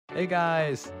Hey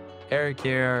guys, Eric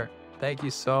here. Thank you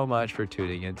so much for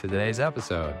tuning in to today's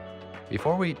episode.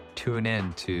 Before we tune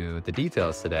in to the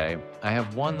details today, I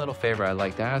have one little favor I'd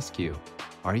like to ask you.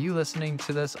 Are you listening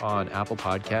to this on Apple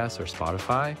Podcasts or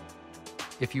Spotify?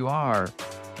 If you are,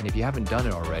 and if you haven't done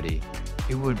it already,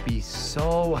 it would be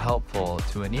so helpful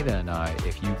to Anita and I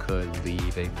if you could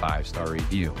leave a 5-star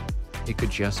review. It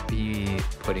could just be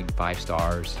putting 5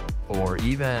 stars or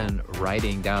even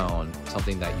writing down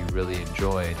something that you really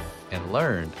enjoyed and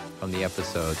learned from the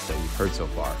episodes that you've heard so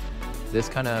far. This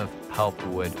kind of help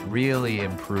would really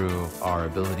improve our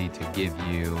ability to give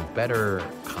you better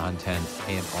content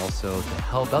and also to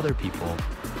help other people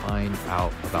find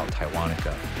out about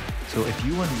Taiwanica. So if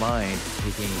you wouldn't mind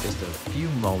taking just a few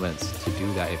moments to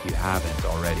do that if you haven't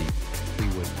already, we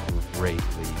would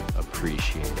greatly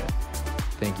appreciate it.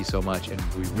 Thank you so much, and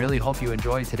we really hope you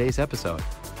enjoy today's episode.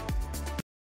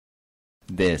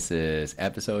 This is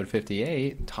episode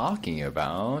 58, talking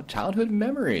about childhood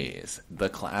memories, the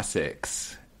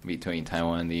classics between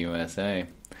Taiwan and the USA.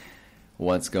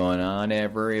 What's going on,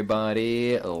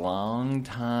 everybody? Long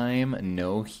time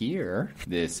no hear.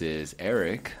 This is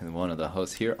Eric, one of the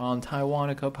hosts here on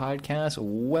Taiwanica podcast.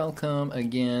 Welcome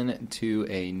again to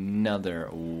another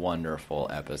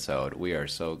wonderful episode. We are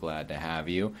so glad to have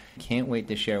you. Can't wait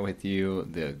to share with you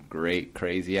the great,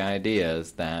 crazy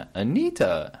ideas that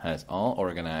Anita has all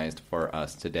organized for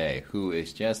us today, who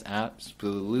is just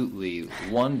absolutely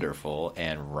wonderful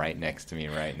and right next to me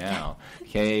right now.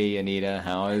 Hey, Anita,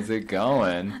 how is it going?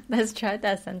 Let's try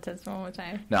that sentence one more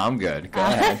time. No, I'm good. Go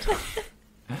ahead.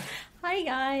 Hi,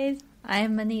 guys.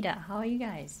 I'm Anita. How are you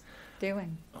guys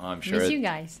doing? I'm sure Miss you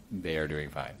guys. They are doing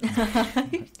fine.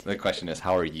 The question is,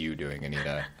 how are you doing,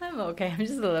 Anita? I'm okay. I'm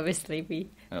just a little bit sleepy.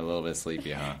 A little bit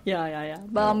sleepy, huh? Yeah.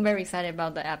 But I'm very excited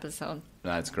about the episode.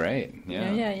 That's great.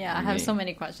 Yeah. I have so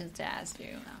many questions to ask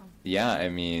you now. Yeah, I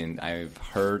mean, I've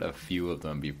heard a few of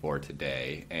them before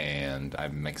today, and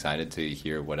I'm excited to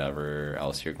hear whatever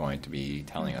else you're going to be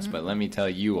telling us. But let me tell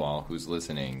you all who's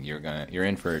listening, you're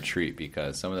in for a treat,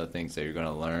 because some of the things that you're going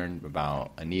to learn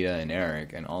about Anita and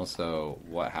Eric, and also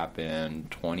what happened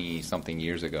 20-something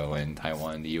years ago in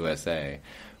Taiwan, the USA,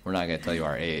 we're not going to tell you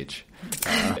our age,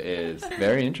 is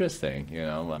very interesting,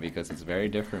 because it's very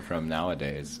different from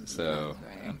nowadays. So,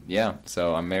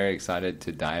 so I'm very excited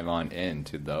to dive on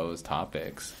into those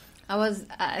topics.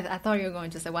 I thought you were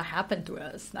going to say what happened to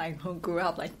us, like who grew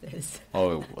up like this.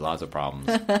 Oh, lots of problems.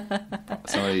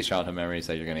 Some of these childhood memories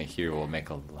that you're going to hear will make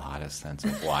a lot of sense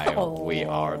of why we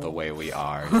are the way we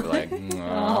are. You're like,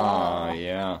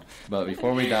 yeah. But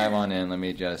before we dive on in, let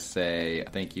me just say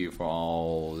thank you for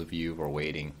all of you for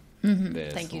waiting.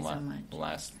 Thank you so much.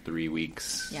 Last 3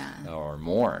 weeks or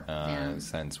more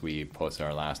since we posted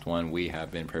our last one. We have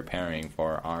been preparing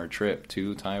for our trip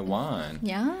to Taiwan.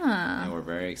 Yeah. And we're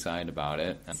very excited about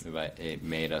it. But it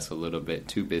made us a little bit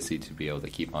too busy to be able to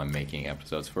keep on making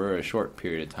episodes for a short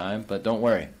period of time. But don't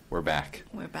worry, we're back.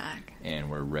 We're back.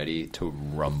 And we're ready to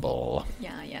rumble.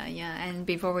 Yeah. And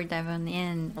before we dive on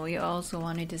in, we also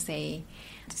wanted to say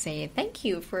thank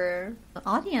you for the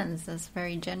audience. That's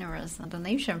very generous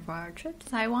donation for our trip to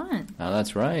Taiwan.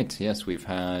 That's right. Yes, we've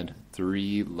had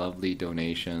 3 lovely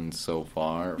donations so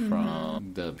far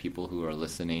from the people who are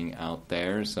listening out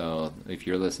there. So if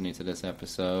you're listening to this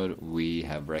episode, we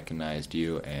have recognized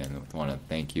you and want to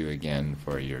thank you again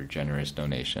for your generous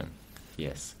donation.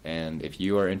 Yes, and if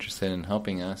you are interested in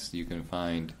helping us, you can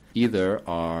find either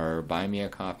our Buy Me a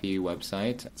Coffee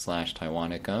website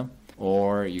 /Taiwanica,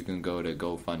 or you can go to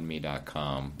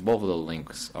GoFundMe.com. Both of the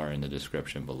links are in the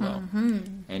description below.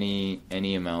 Any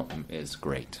amount is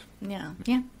great. Yeah.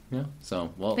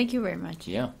 So, well, thank you very much.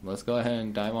 Yeah, let's go ahead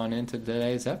and dive on into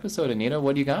today's episode. Anita,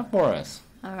 what do you got for us?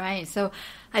 All right, so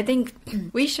I think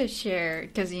we should share,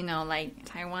 because, like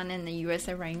Taiwan and the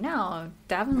USA right now,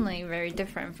 definitely very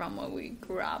different from when we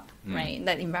grew up, right?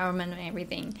 That environment and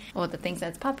everything, or the things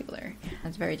that's popular,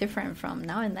 that's very different from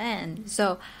now and then.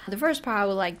 So the first part I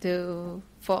would like to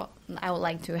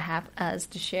have us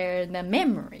to share the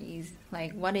memories.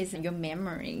 Like, what is your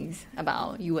memories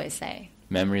about USA?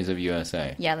 Memories of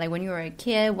USA. Yeah, like when you were a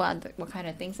kid, what kind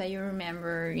of things that you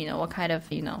remember, what kind of,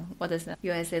 what does the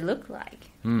USA look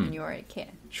like when you were a kid?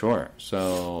 Sure.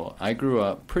 So I grew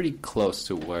up pretty close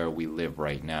to where we live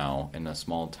right now in a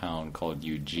small town called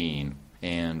Eugene.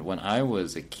 And when I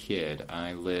was a kid,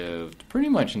 I lived pretty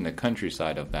much in the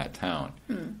countryside of that town.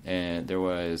 And there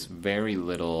was very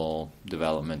little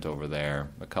development over there.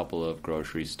 A couple of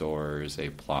grocery stores, a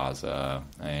plaza,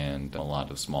 and a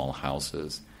lot of small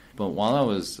houses. But while I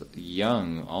was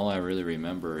young, all I really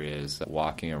remember is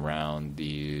walking around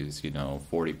these,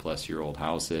 40-plus-year-old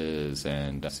houses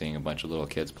and seeing a bunch of little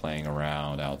kids playing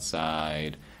around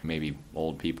outside, maybe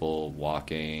old people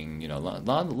walking, a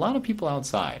lot of people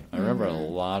outside. I remember a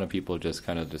lot of people just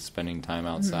kind of just spending time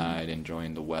outside,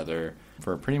 enjoying the weather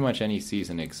for pretty much any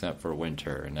season except for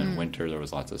winter. And then winter, there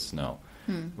was lots of snow.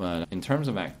 But in terms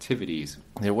of activities,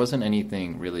 there wasn't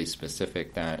anything really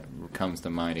specific that comes to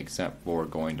mind except for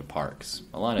going to parks.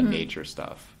 A lot of nature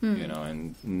stuff,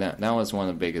 and that was one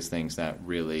of the biggest things that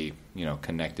really,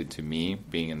 connected to me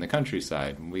being in the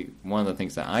countryside. One of the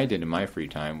things that I did in my free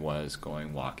time was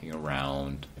walking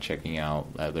around, checking out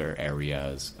other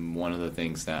areas. And one of the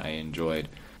things that I enjoyed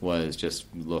was just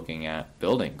looking at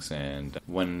buildings. And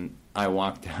when I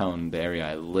walked down the area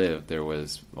I lived, there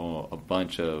was a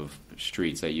bunch of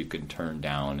streets that you could turn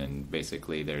down, and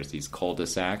basically there's these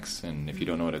cul-de-sacs, and if you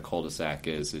don't know what a cul-de-sac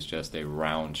is, it's just a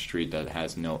round street that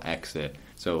has no exit.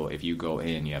 So if you go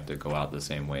in, you have to go out the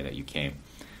same way that you came.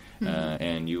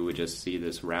 And you would just see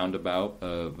this roundabout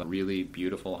of really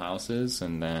beautiful houses,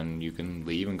 and then you can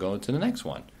leave and go to the next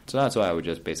one. So that's what I would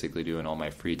just basically do in all my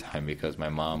free time, because my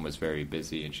mom was very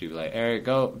busy, and she'd be like, Eric,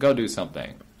 go do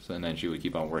something. So and then she would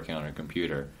keep on working on her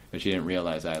computer, but she didn't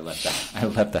realize I left the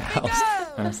house.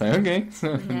 I was like, okay.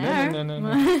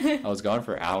 No. I was gone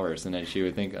for hours, and then she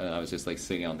would think I was just like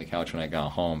sitting on the couch when I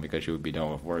got home, because she would be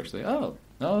done with work. She's like, oh,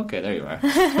 okay, there you are.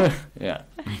 Yeah.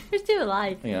 You're still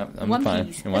alive. Yeah, I'm One fine.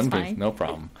 piece. In one That's piece, fine. no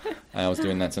problem. I was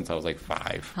doing that since I was like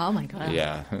 5. Oh my god.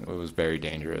 Yeah, it was very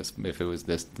dangerous. If it was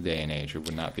this day and age, it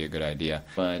would not be a good idea.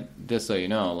 But just so you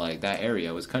know, like that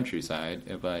area was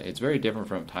countryside, but it's very different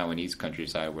from Taiwanese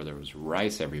countryside where there was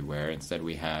rice everywhere. Instead,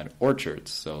 we had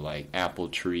orchards, so like apple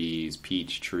trees,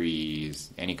 peach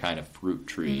trees, any kind of fruit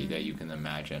tree that you can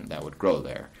imagine that would grow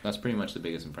there. That's pretty much the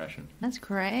biggest impression. That's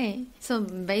great. So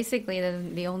basically,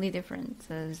 the only difference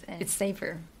is it's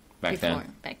safer. Back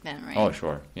then, right? Oh,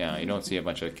 sure. Yeah, you don't see a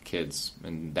bunch of kids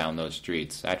down those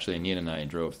streets. Actually, Anita and I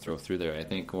drove through there, I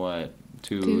think,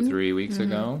 2-3 weeks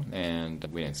ago, and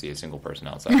we didn't see a single person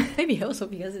outside. Maybe also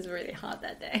because it's really hot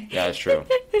that day. Yeah, that's true.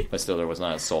 But still, there was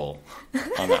not a soul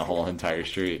on that whole entire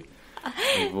street.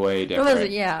 It was way different.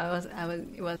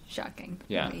 It was shocking.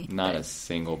 Yeah, not a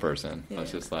single person. Yeah. I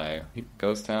was just like,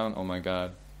 ghost town? Oh my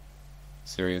god.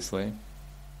 Seriously?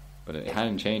 But it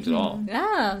hadn't changed at all.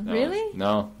 Yeah, really?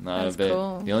 No, not That's a bit.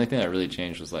 cool. The only thing that really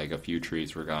changed was like a few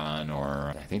trees were gone,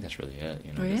 or I think that's really it.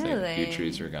 Just like a few Really?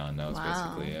 trees were gone. That was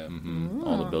Wow. basically it.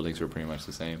 All the buildings were pretty much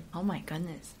the same. Oh my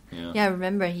goodness. Yeah. I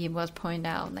remember he was pointing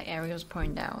out, like Ariel was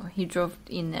pointing out, he drove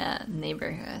in a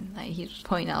neighborhood, like he was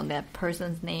pointing out that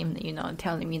person's name,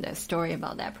 telling me the story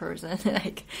about that person,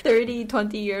 like 30,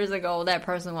 20 years ago, that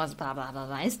person was blah, blah, blah,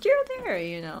 blah, it's still there,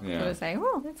 Yeah. It was like,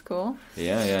 oh, that's cool.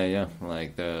 Yeah.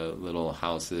 Like the little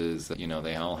houses,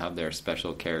 they all have their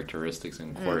special characteristics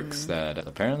and quirks that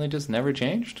apparently just never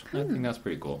changed. I think that's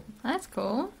pretty cool. That's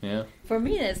cool. Yeah. For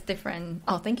me, it's different.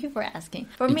 Oh, thank you for asking.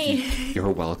 For me... You're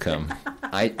welcome.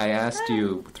 I asked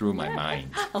you through my mind.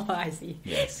 Oh, I see.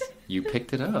 Yes. You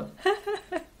picked it up.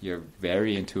 You're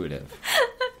very intuitive.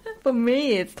 For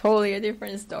me, it's totally a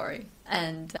different story.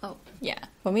 And,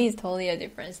 for me, it's totally a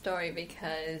different story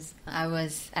because I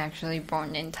was actually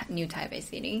born in New Taipei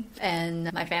City.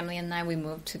 And my family and I, we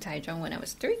moved to Taichung when I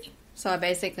was 3. So I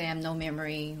basically have no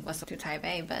memory was to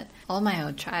Taipei, but all my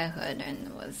whole childhood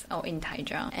was in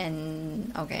Taichung.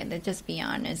 And, okay, let's just be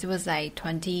honest. It was like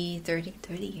 30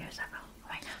 years ago. Oh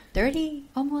my God. 30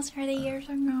 years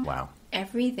ago. Wow.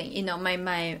 Everything,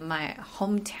 my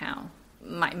hometown,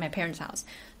 my parents' house,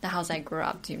 the house I grew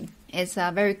up to, it's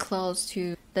very close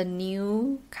to the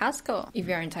new Costco. If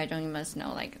you're in Taichung, you must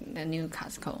know, like, the new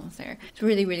Costco is there. It's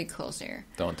really, really close there.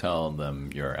 Don't tell them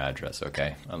your address,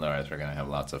 okay? Otherwise, we're going to have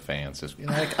lots of fans just be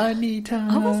like, Anita.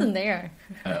 I wasn't there.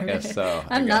 I guess so.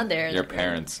 I'm not there. Your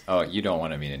parents. Oh, you don't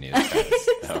want to meet Anita's parents.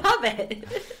 Stop it.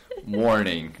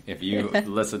 Warning, if you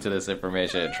listen to this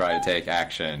information and try to take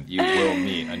action, you will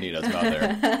meet Anita's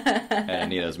mother. And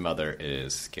Anita's mother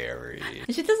is scary.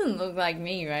 She doesn't look like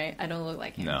me, right? I don't look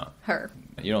like her. No. Her.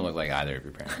 You don't look like either of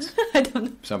your parents. I don't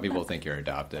know. Some people think you're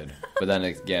adopted. But then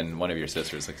again, one of your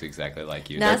sisters looks exactly like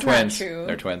you. That's They're twins. not true.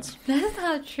 They're twins. That's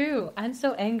not true. I'm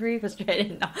so angry,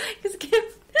 frustrated now. Because keep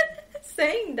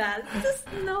saying that. Just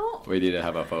no. We need to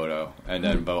have a photo and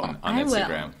then vote on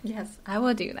Instagram. Will. Yes, I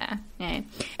will do that. Yeah.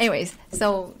 Anyways,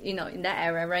 so, in that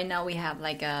area right now we have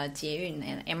like a Jieyun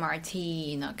and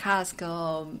MRT,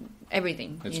 Costco,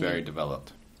 everything. It's very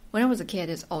developed. When I was a kid,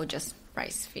 it's all just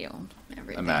rice field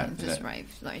every day. Imagine Just it.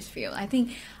 rice field. I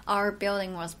think our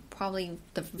building was probably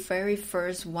the very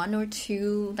first one or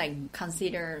two like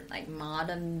considered like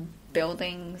modern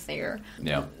buildings there.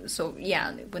 Yeah. So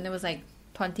yeah, when it was like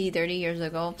 20, 30 years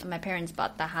ago, my parents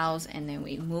bought the house and then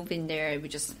we moved in there. We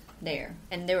just there.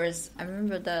 And there was, I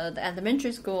remember the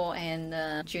elementary school and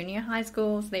the junior high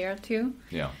schools there too.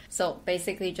 Yeah. So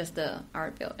basically just the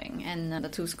art building and the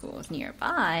two schools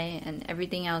nearby, and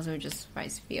everything else was just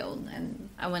rice field. And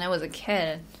when I was a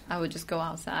kid, I would just go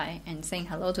outside and saying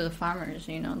hello to the farmers,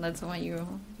 you know, that's what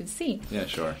you would see. Yeah,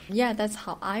 sure. Yeah, that's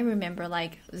how I remember,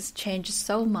 like, this changed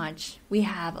so much. We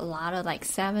have a lot of, like,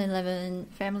 7-Eleven,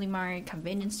 Family Mart,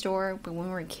 convenience store, but when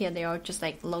we were a kid, they are just,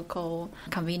 like, local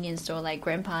convenience store, like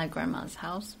grandpa and grandma's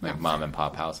house. Like mom and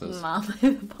pop houses. Mom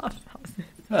and pop houses.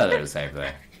 Oh, they're the same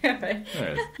thing. Right.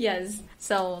 Yes.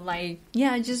 So like,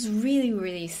 yeah, just really,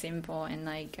 really simple, and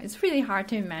like it's really hard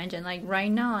to imagine. Like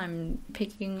right now, I'm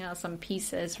picking out some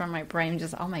pieces from my brain.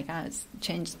 Just oh my god, it's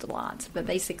changed a lot. But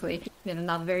basically,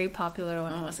 not very popular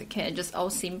when I was a kid. Just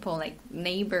all simple, like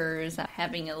neighbors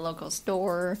having a local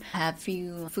store, have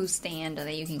few food stand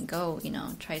that you can go,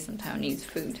 try some Taiwanese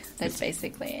food. That's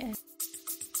basically it.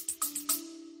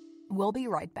 We'll be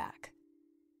right back.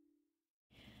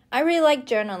 I really like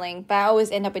journaling, but I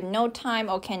always end up with no time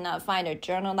or cannot find a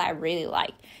journal that I really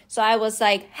like. So I was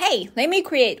like, hey, let me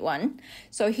create one.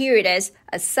 So here it is,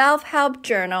 a self-help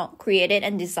journal created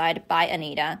and designed by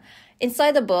Anita.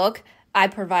 Inside the book, I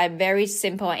provide very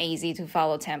simple and easy to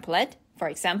follow template. For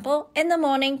example, in the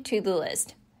morning, to-do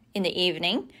list. In the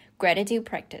evening, gratitude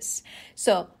practice.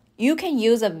 So you can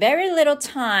use a very little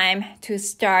time to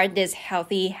start this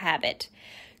healthy habit.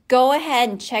 Go ahead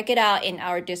and check it out in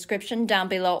our description down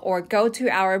below or go to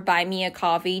our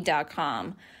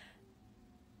buymeacoffee.com.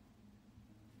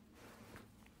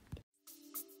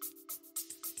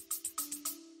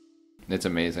 It's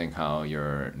amazing how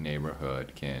your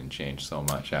neighborhood can change so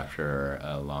much after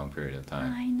a long period of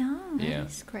time. I know. Yeah.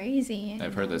 It's crazy.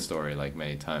 I've heard this story like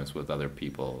many times with other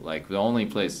people. Like the only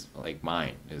place like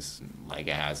mine is like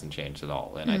it hasn't changed at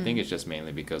all. And I think it's just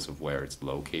mainly because of where it's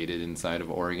located inside of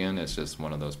Oregon. It's just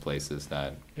one of those places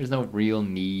that there's no real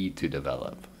need to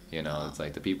develop. It's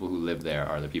like the people who live there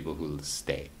are the people who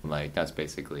stay. Like, that's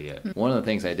basically it. One of the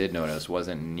things I did notice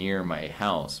wasn't near my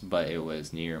house, but it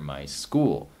was near my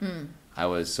school. I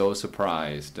was so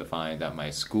surprised to find that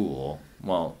my school,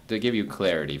 well, to give you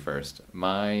clarity first,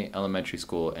 my elementary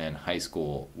school and high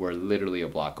school were literally a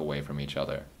block away from each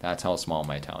other. That's how small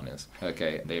my town is.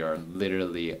 Okay, they are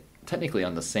literally technically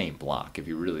on the same block if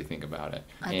you really think about it.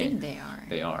 I think they are.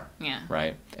 They are. Yeah.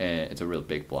 Right? And it's a real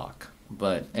big block.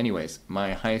 But anyways,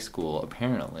 my high school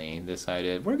apparently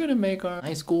decided we're going to make our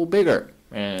high school bigger.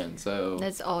 And so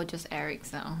that's all just Eric's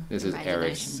though. This is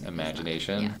Eric's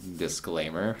imagination. Yeah.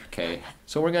 Disclaimer. Okay.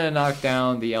 So we're going to knock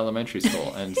down the elementary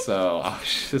school. And so I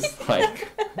was just like,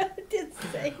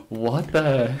 what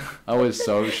the? I was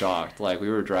so shocked. Like we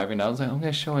were driving down. I was like, I'm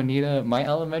going to show Anita my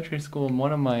elementary school and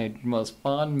one of my most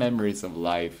fond memories of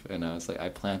life. And I was like, I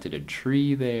planted a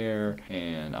tree there.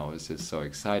 And I was just so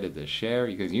excited to share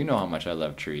because you know how much I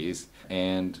love trees.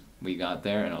 And we got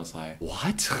there and I was like,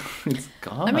 what? It's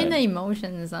gone. I mean, the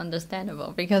emotion is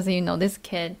understandable because, this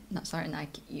kid, no, sorry, not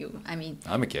you. I mean,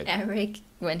 I'm a kid. Eric,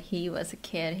 when he was a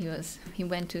kid, he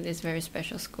went to this very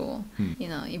special school.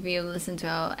 If you listen to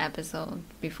our episode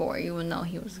before, you will know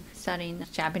he was studying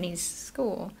Japanese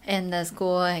school. And the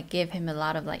school gave him a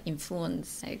lot of like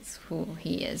influence, like who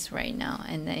he is right now.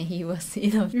 And then he was,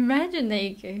 imagine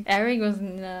like Eric was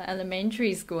in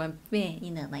elementary school and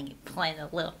like plant a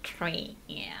little tree.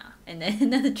 Yeah. And then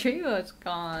the tree was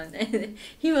gone. And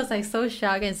he was like so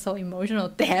shocked and so emotional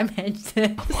damaged.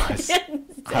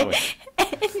 I was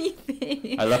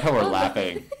anything. I love how we're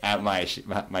laughing at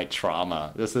my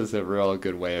trauma. This is a real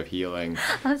good way of healing.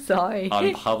 I'm sorry.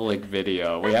 On public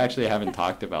video. We actually haven't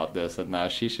talked about this, and now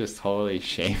she's just totally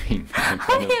shaming me.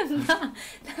 I am not.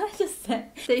 I just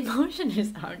said the emotion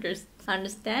is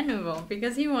understandable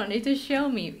because he wanted to show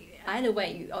me. Either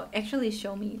way, you actually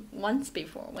showed me once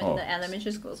before when the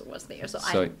elementary school was there.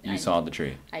 So you saw the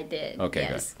tree? I did. Okay,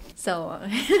 yes. Good. So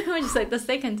it was just like the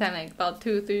second time, like about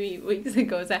 2-3 weeks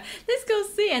ago, I was like, let's go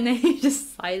see. And then he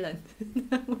just silent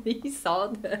when he saw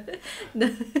the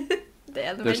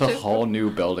elementary There's a whole school. new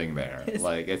building there.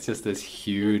 Like, it's just this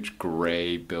huge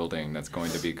gray building that's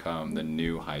going to become the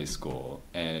new high school.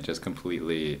 And it just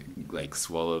completely, like,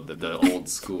 swallowed the old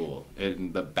school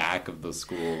in the back of the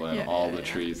school and the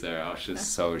trees there. I was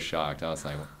just so shocked. I was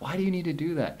like, why do you need to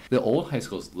do that? The old high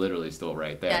school's literally still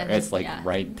right there. Yeah, it's, like,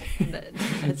 right there.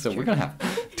 That's so true. we're going to have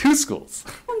 2 schools.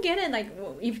 don't get it. Like,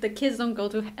 if the kids don't go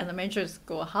to elementary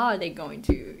school, how are they going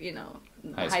to,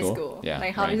 high school? Yeah,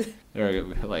 like, how right. is They're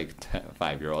like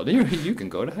 5-year-old. You can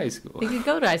go to high school. You can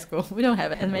go to high school. We don't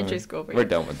have elementary school. We're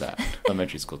done with that.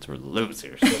 Elementary school's for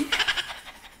losers.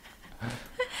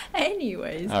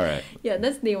 Anyways, all right. Yeah,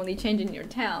 that's the only change in your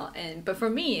town. But for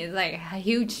me, it's like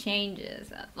huge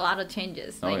changes, a lot of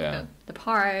changes. Like the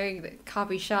park, the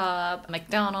coffee shop,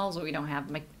 McDonald's. We didn't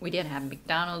have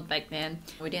McDonald's back then.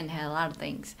 We didn't have a lot of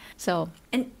things. So,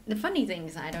 and the funny thing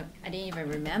is, I didn't even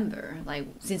remember like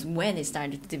since when it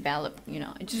started to develop.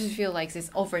 It just feels like this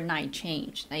overnight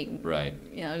change. Like right.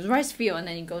 It's rice field, and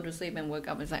then you go to sleep and wake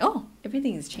up. And it's like, oh,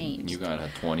 everything has changed. You got a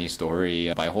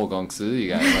 20-story 百货公司. You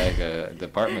got like a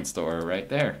department store right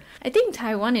there. I think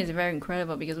Taiwan is very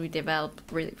incredible because we develop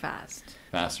really fast.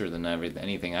 Faster than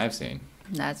anything I've seen.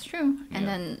 That's true. And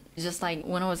then just like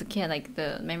when I was a kid, like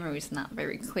the memory is not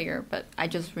very clear, but I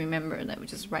just remember that it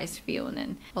was just rice field, and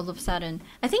then all of a sudden,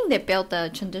 I think they built the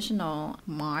traditional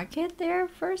market there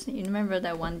first. You remember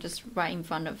that one just right in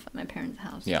front of my parents'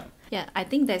 house? Yeah. Yeah, I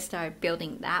think they started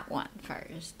building that one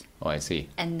first. Oh, I see.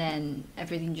 And then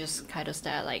everything just kind of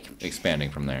started like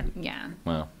expanding from there. Yeah.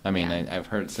 Well, I mean, I've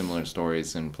heard similar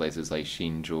stories in places like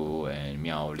Hsinchu and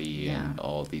Miaoli and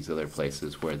all these other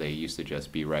places where they used to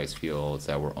just be rice fields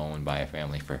that were owned by a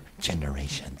family for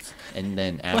generations. And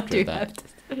then after that,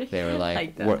 they were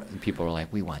like people were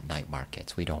like, we want night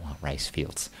markets. We don't want rice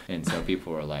fields. And so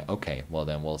people were like, okay, well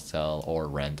then we'll sell or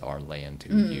rent our land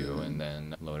to you. And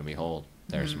then lo and behold,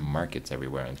 there's markets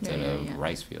everywhere instead of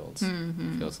rice fields.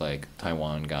 Mm-hmm. Feels like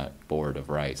Taiwan got bored of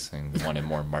rice and wanted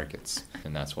more markets,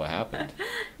 and that's what happened.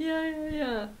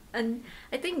 Yeah. And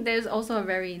I think there's also a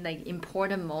very like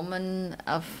important moment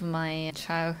of my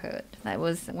childhood. That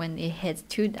was when it hit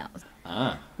 2000.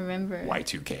 Remember?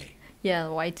 Y2K. Yeah,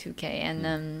 Y2K.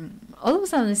 And all of a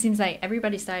sudden it seems like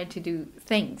everybody started to do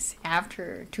things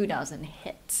after 2000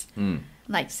 hits.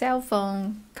 Like cell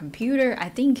phone, computer, I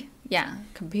think. Yeah,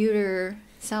 computer,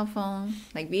 cell phone,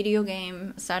 like video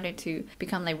game started to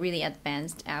become like really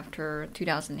advanced after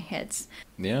 2000 hits.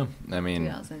 Yeah, I mean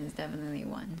 2000 is definitely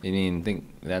one. I mean,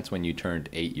 think that's when you turned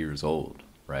 8 years old,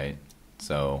 right?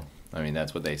 So I mean,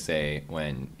 that's what they say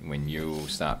when you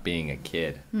stop being a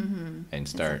kid and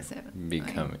start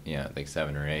becoming like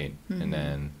 7 or 8, and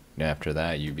then after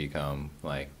that you become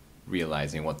like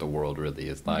realizing what the world really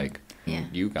is like. Yeah,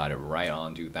 you got it right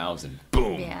on 2000.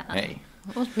 Boom. Yeah. Hey.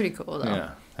 It was pretty cool though.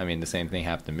 Yeah, I mean the same thing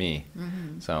happened to me.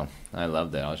 So I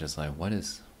loved it. I was just like, what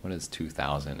does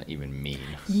 2000 even mean?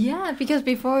 Yeah, because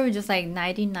before it was just like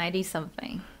 1990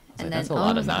 something. And like, that's a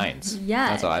lot of nines. Yeah,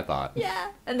 that's what I thought.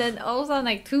 Yeah, and then all of a sudden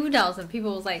like 2000,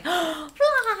 people was like,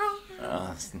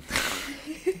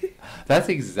 that's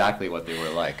exactly what they were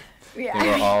like. Yeah. They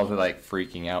were all like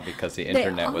freaking out because the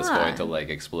internet was going to like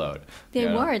explode. They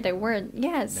were,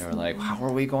 yes. They were like, how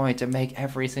are we going to make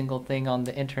every single thing on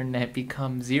the internet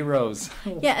become zeros?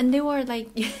 Yeah, and they were like,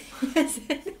 yes,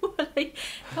 they were like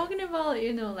talking about,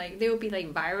 like there would be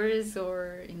like virus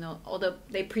or,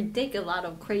 they predict a lot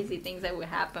of crazy things that would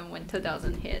happen when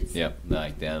 2000 hits. Yep,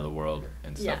 like the end of the world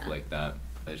and stuff like that.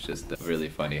 It's just really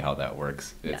funny how that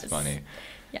works. It's funny.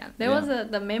 Yeah, there was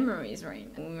the memories, right,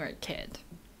 when we were a kid.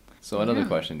 So what other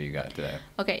question do you got today?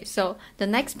 Okay, so the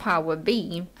next part would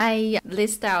be, I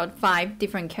list out 5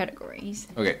 different categories.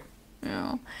 Okay.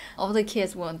 All the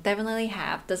kids will definitely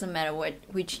have, doesn't matter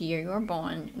which year you were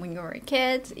born, when you were a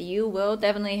kid, you will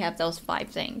definitely have those 5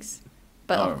 things.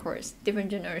 But of course, different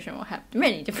generation will have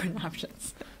many different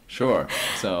options. Sure.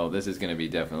 So this is going to be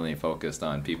definitely focused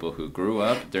on people who grew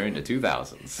up during the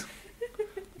 2000s.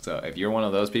 So if you're one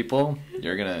of those people,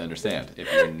 you're going to understand.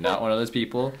 If you're not one of those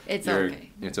people, it's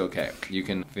okay. You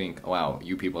can think, wow,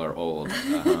 you people are old.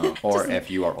 Or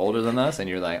if you are older than us and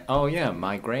you're like, oh yeah,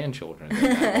 my grandchildren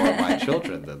did that, or my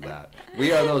children did that.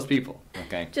 We are those people,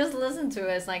 okay? Just listen to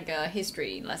it as like a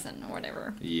history lesson or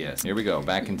whatever. Yes. Here we go.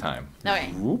 Back in time. Okay.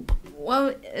 Whoop.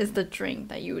 What is the drink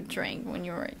that you would drink when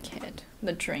you were a kid?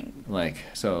 The drink.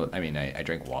 I mean, I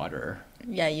drink water.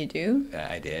 Yeah, you do?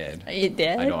 I did. You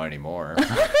did? I don't anymore.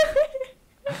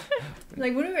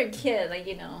 Like when we were a kid,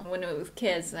 when we were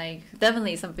kids,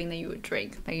 definitely something that you would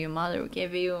drink, like your mother would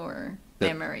give you, or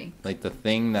memory. Like the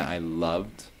thing that I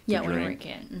loved to drink. When we were a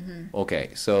kid. Mm-hmm.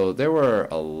 Okay, so there were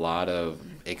a lot of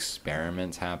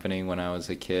experiments happening when I was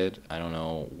a kid. I don't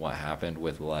know what happened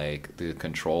with like the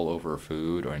control over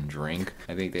food or drink.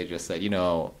 I think they just said,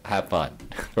 have fun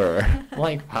for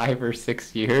like 5 or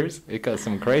 6 years because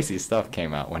some crazy stuff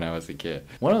came out when I was a kid.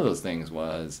 One of those things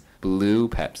was blue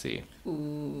Pepsi.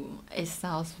 Ooh, it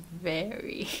sounds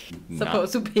very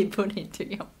supposed to be put into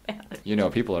your belly.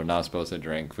 People are not supposed to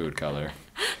drink food color.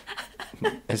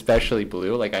 especially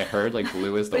blue. Like I heard like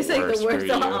blue is the worst like the worst for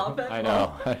you. I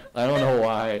know. I don't know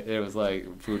why it was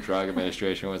like Food Drug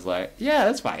Administration was like, yeah,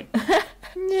 that's fine.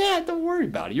 Yeah, don't worry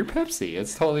about it. You're Pepsi.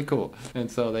 It's totally cool. And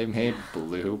so they made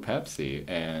blue Pepsi.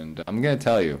 And I'm going to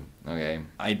tell you, okay,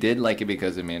 I did like it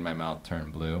because it made my mouth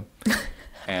turn blue.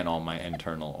 And all my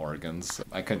internal organs.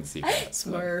 I couldn't see that.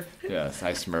 Smurf. Yes,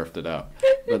 I smurfed it up.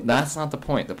 But that's not the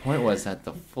point. The point was that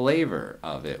the flavor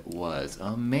of it was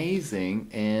amazing.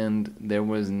 And there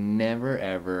was never,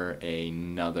 ever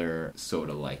another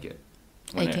soda like it.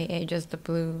 AKA just the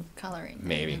blue coloring.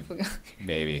 Maybe.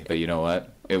 Maybe. But you know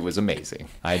what? It was amazing.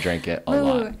 I drank it a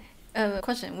lot.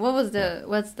 Question. What's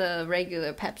the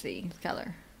regular Pepsi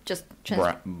color? Just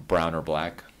brown or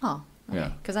black. Oh, okay.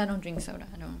 Yeah. Because I don't drink soda.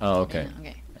 I don't. Oh, okay. Yeah,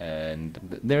 okay.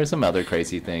 And there are some other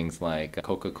crazy things like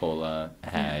Coca-Cola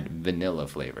had vanilla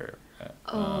flavor.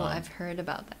 I've heard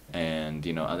about that. And,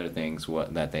 you know, other things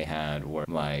that they had were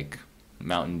like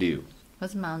Mountain Dew.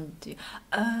 What's Mountain Dew?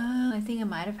 Oh, I think I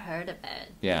might have heard of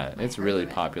it. Yeah, it's really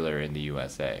popular in the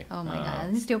USA. Oh my god,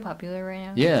 is it still popular right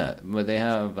now? Yeah, but they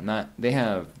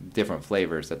have different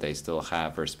flavors that they still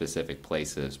have for specific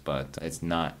places, but it's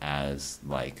not as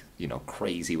like, you know,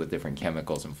 crazy with different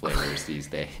chemicals and flavors these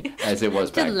days as it was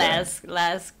back then.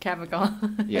 Less chemical.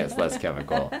 Yes, less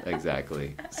chemical.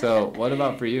 Exactly. So, what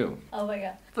about for you? Oh my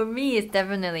god. For me, it's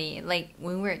definitely like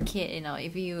when we're a kid, you know,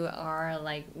 if you are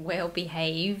like well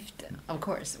behaved, of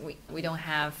course, we don't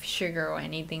have sugar or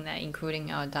anything that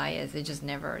including our diets. It's just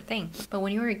never a thing. But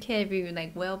when you were a kid, if you're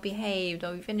like well behaved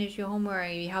or you finish your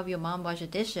homework, you help your mom wash the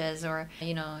dishes, or,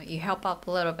 you know, you help up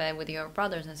a little bit with your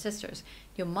brothers and sisters,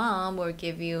 your mom will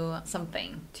give you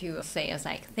something to say as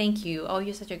like, thank you. Oh,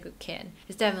 you're such a good kid.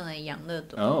 It's definitely 养乐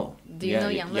多. Oh. Do you know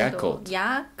养乐多?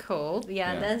 Yakult. Yakult.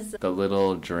 Yeah, that's... The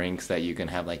little drinks that you can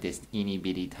have like this teeny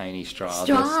bitty tiny straw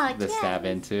to stab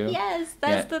into. Yes,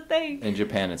 that's the thing. In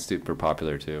Japan, it's super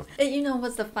popular too. And you know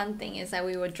what's the fun thing is that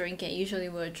we would drink it. Usually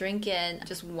we would drink it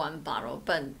just one bottle,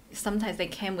 but sometimes they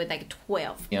came with like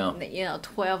 12. Yeah. You know,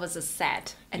 12 as a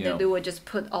set. And Yeah. then we would just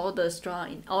put all the straw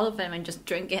in all of them and just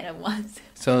drink it at once.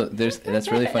 So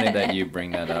that's really funny that you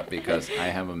bring that up, because I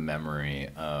have a memory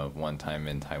of one time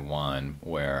in Taiwan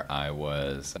where I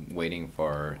was waiting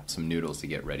for some noodles to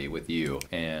get ready with you,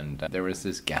 and there was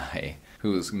this guy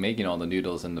who was making all the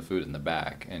noodles and the food in the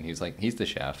back, and he's the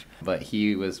chef, but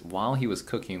while he was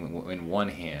cooking, in one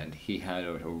hand he had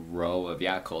a row of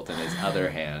Yakult in his other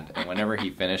hand, and whenever he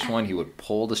finished one, he would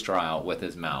pull the straw out with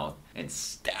his mouth and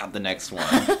stab the next one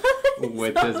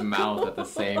with his mouth at the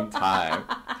same time,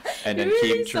 and then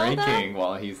keep drinking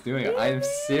while he's doing it. I'm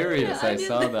serious. I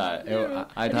saw that.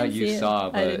 I thought you saw,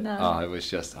 but it was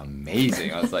just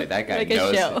amazing. I was like, that guy like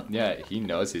knows. Yeah, he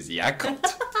knows his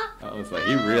Yakult. I was like,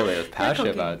 he really is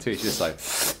passionate about it too. He's just like,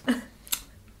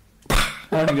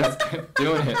 and just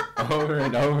doing it over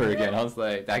and over again. I was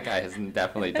like, that guy has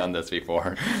definitely done this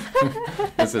before.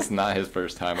 This is not his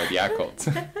first time with Yakult.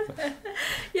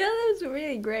 Yeah, that was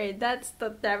really great. That's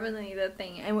definitely the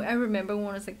thing. And I remember when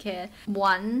I was a kid,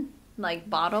 one like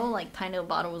bottle, like tiny little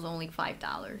bottle, was only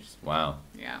 $5. Wow.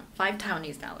 Yeah, $5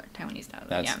 Taiwanese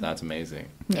dollars. That's amazing.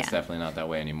 Yeah. It's definitely not that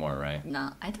way anymore, right?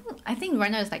 No, I think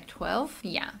right now it's like 12.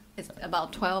 Yeah, it's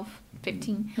about 12,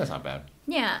 15. That's not bad.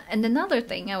 Yeah, and another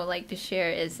thing I would like to share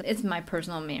is it's my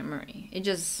personal memory. It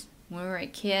just, when we were a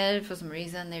kid, for some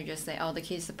reason, they just say, oh, the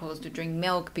kid's supposed to drink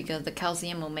milk because the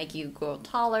calcium will make you grow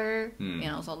taller. You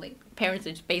know, so like parents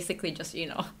are basically just, you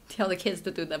know, tell the kids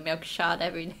to do the milk shot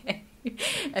every day.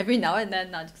 Every now and then,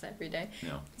 not just every day.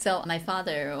 No. So my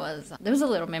father there was a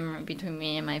little memory between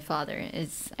me and my father.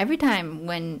 Is every time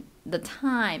when the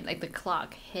time, like the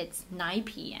clock hits 9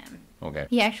 p.m. Okay.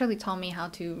 He actually taught me how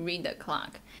to read the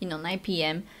clock. You know, 9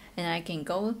 p.m. and I can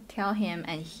go tell him,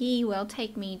 and he will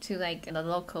take me to like the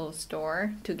local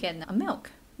store to get a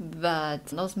milk. But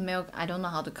those milk, I don't know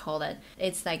how to call it.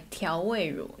 It's like 调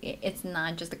味乳. It's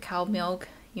not just the cow milk.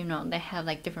 You know, they have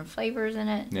like different flavors in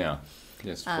it. Yeah.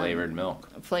 Just flavored milk.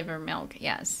 Flavored milk,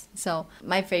 yes. So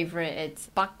my favorite is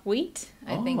buckwheat.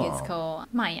 I think it's called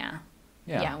Maya.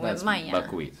 Yeah, that's Maya.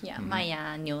 buckwheat. Yeah,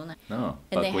 Maya 牛奶. Oh,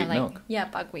 and they buckwheat have like milk. Yeah,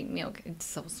 buckwheat milk. It's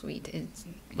so sweet.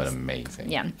 But amazing.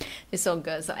 Yeah, it's so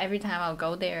good. So every time I'll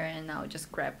go there and I'll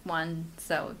just grab one.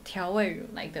 So 调味乳,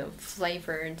 like the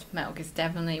flavored milk, is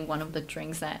definitely one of the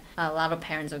drinks that a lot of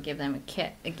parents will give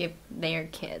their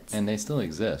kids. And they still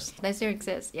exist. They still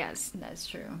exist. Yes, that's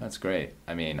true. That's great.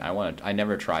 I mean, I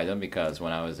never tried them because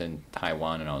when I was in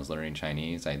Taiwan and I was learning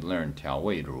Chinese, I learned 调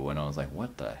味乳, and I was like,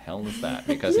 what the hell is that?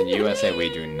 Because in USA we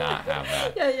do not have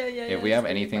that. Yeah. If we have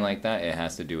anything like that, it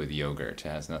has to do with yogurt. It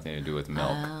has nothing to do with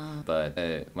milk. But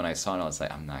when I saw it, I was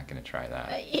like, I'm not going to try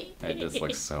that. It just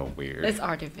looks so weird. It's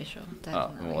artificial,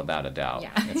 definitely. Without a doubt.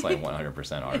 Yeah. It's like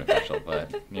 100% artificial.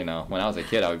 But, when I was a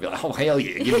kid, I would be like, oh, hell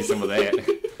yeah, give me some of that.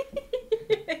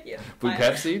 Blue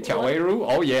Pepsi, Taiwaru,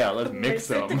 oh yeah, let's mix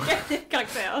them.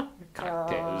 Cocktail.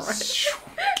 Cocktails.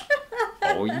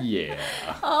 Oh yeah.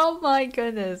 Oh my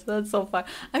goodness, that's so fun.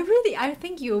 I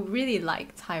think you really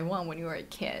liked Taiwan when you were a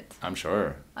kid. I'm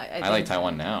sure. I like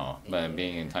Taiwan now, but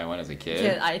being in Taiwan as a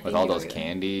kid with all those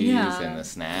candies and the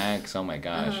snacks, oh my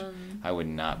gosh. I would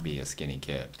not be a skinny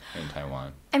kid in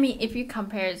Taiwan. I mean, if you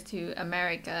compare it to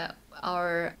America,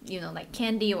 our, like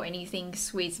candy or anything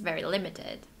sweet's very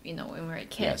limited, when we were a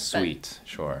kid. Yeah, sweet,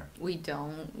 sure. We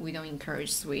don't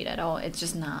encourage sweet at all. It's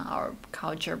just not our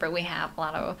culture, but we have a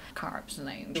lot of carbs,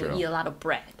 we eat a lot of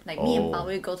bread. Me and Bob,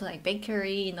 we go to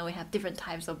bakery, we have different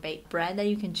types of baked bread that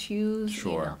you can choose.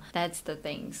 Sure. That's the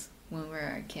things when we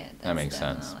were a kid. That makes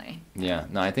sense. Yeah,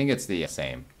 no, I think it's the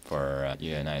same for the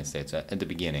United States. At the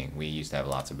beginning, we used to have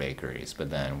lots of bakeries,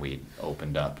 but then we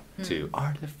opened up to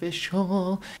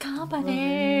artificial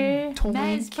company,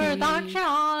 mass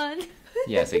production.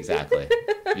 Yes, exactly.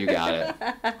 You got it.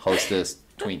 Hostess,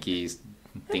 Twinkies,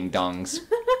 Ding Dongs.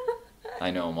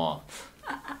 I know them all.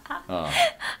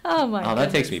 Oh my god.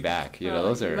 That takes me back.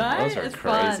 Those are it's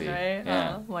crazy. Fun, right?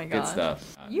 Yeah. Oh my god. Good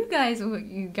stuff. You guys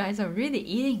are really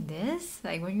eating this?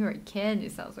 When you were a kid,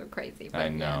 it sounds so crazy. But I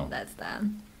know. Yeah, that's that.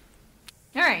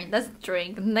 All right, let's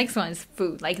drink. The next one is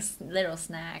food, like a little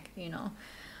snack,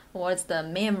 What's the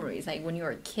memories? When you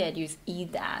were a kid, you just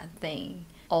eat that thing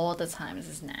all the time as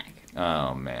a snack.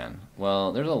 Oh, man.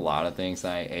 Well, there's a lot of things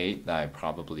that I ate that I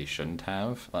probably shouldn't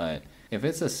have. But if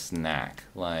it's a snack,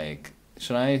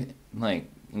 should I,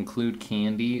 include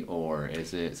candy, or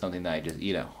is it something that I just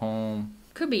eat at home?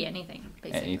 Could be anything,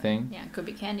 basically. Anything? Yeah, could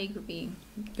be candy, could be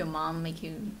your mom make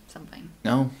you something.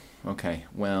 No? Okay.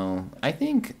 Well, I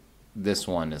think this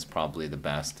one is probably the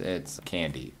best. It's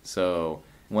candy. So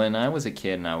when I was a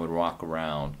kid and I would walk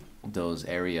around those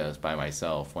areas by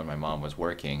myself when my mom was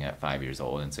working at 5 years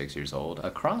old and 6 years old,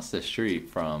 across the street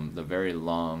from the very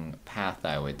long path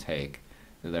I would take,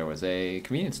 there was a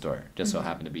convenience store. Just so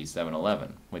happened to be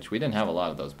 7-Eleven, which we didn't have a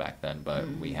lot of those back then, but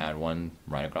we had one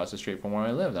right across the street from where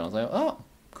I lived. And I was like, oh,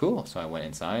 cool. So I went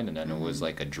inside, and then it was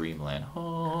like a dreamland.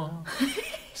 Oh,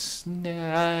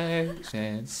 snacks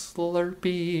and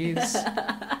Slurpees,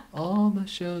 all the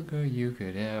sugar you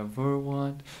could ever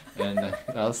want. And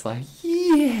I was like,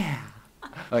 yeah.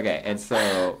 Okay, and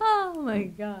so oh my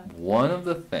god, one of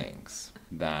the things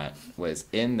that was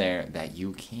in there that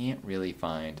you can't really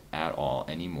find at all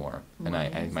anymore,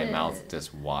 and my mouth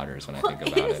just waters when I think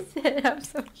about it. I'm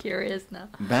so curious now.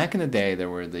 Back in the day, there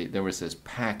was this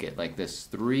packet, this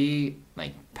 3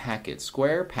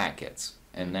 square packets,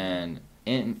 and then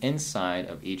inside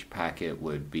of each packet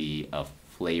would be a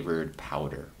flavored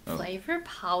powder. Flavored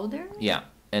powder? Yeah.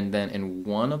 And then in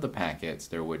one of the packets,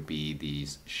 there would be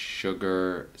these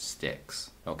sugar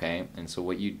sticks, okay? And so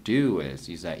what you do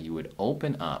is that you would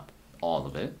open up all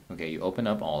of it, okay? You open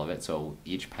up all of it, so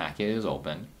each packet is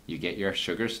open. You get your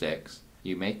sugar sticks.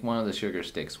 You make one of the sugar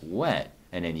sticks wet,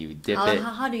 and then you dip it.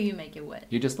 How do you make it wet?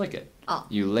 You just lick it. Oh.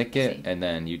 You lick it, and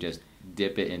then you just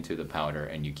dip it into the powder,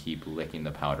 and you keep licking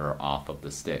the powder off of the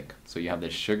stick. So you have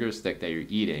this sugar stick that you're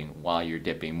eating while you're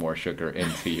dipping more sugar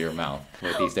into your mouth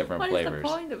with these different flavors.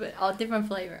 What's the point of it? Oh, different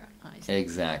flavor. Oh, I see.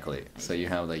 Exactly. So you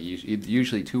have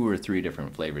usually 2 or 3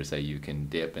 different flavors that you can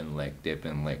dip and lick, dip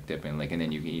and lick, dip and lick, and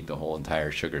then you can eat the whole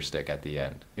entire sugar stick at the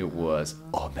end. It was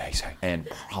amazing, and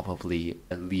probably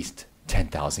at least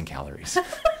 10,000 calories.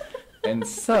 And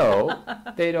so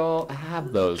they don't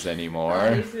have those anymore.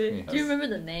 Yes. Do you remember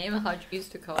the name? How you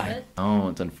used to call it? I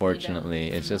don't, unfortunately.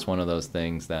 It's just one of those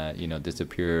things that,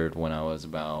 disappeared when I was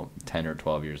about 10 or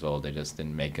 12 years old. They just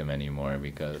didn't make them anymore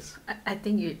because... I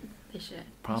think they should.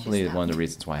 Probably one of the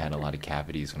reasons why I had a lot of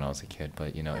cavities when I was a kid,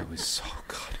 but, it was so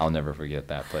good. I'll never forget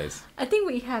that place. I think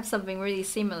we have something really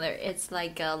similar. It's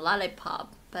like a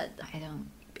lollipop, but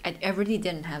I really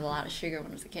didn't have a lot of sugar when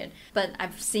I was a kid, but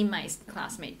I've seen my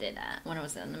classmate did that when I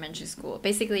was in elementary school.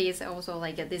 Basically, it's also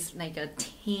like a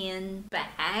tin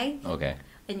bag. Okay.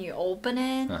 And you open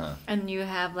it, and you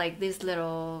have this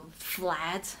little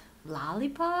flat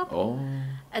lollipop. Oh.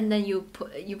 And then you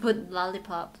put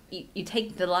lollipop. You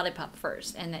take the lollipop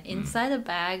first, and then inside the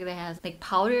bag they has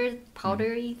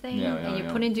powdery thing, and you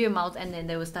put it into your mouth, and then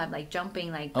they will start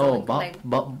jumping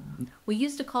we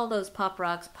used to call those pop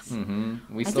rocks.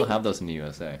 We still have those in the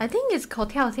USA. I think it's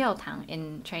called 跳跳糖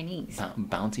in Chinese.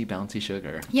 Bouncy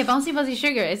sugar. Yeah, bouncy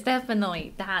sugar. It's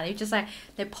definitely that. It's just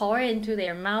they pour it into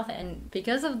their mouth, and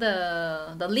because of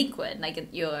the liquid,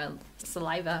 your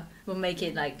saliva will make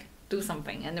it do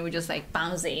something, and then we just like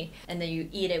bouncy, and then you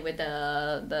eat it with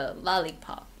the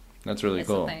lollipop. That's really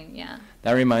cool. Yeah.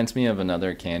 That reminds me of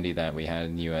another candy that we had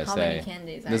in the USA. How many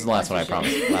candies? This is the last one, I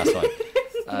promise. Last one.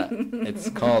 It's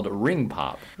called ring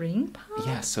pop. Ring pop?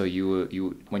 Yeah, so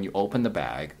you when you open the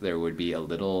bag, there would be a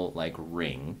little like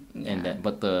ring, and then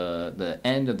but the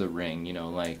end of the ring, you know,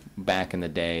 like back in the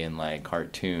day in like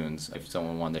cartoons, if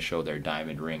someone wanted to show their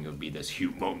diamond ring, it would be this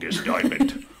humongous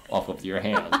diamond off of your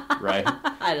hand, right?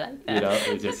 I like that. You know,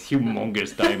 it's just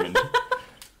humongous diamond.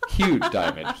 Huge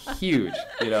diamond, huge.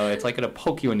 You know, it's like gonna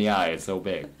poke you in the eye. It's so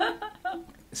big.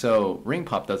 So ring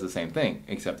pop does the same thing,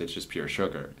 except it's just pure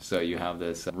sugar. So you have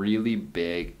this really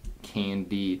big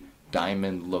candy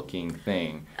diamond-looking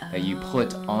thing that you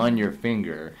put on your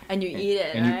finger, and you eat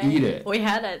it. And right? you eat it. We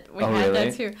had it. We had really?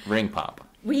 that too. Ring pop.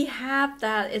 We have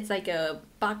that. It's like a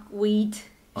buckwheat.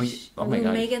 Oh my we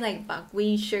god. make it like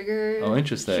buckwheat sugar. Oh,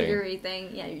 interesting. Sugary thing.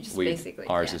 Yeah, you just basically.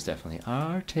 Ours is definitely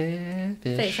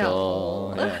artificial.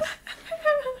 Facial. Yes.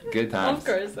 Good times. Of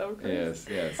course.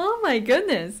 Yes. Oh my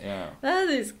goodness. Yeah. That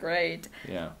is great.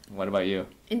 Yeah. What about you?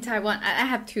 In Taiwan, I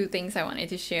have two things I wanted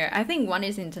to share. I think one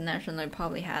is international,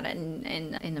 probably had it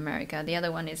in America. The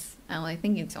other one is, I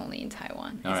think it's only in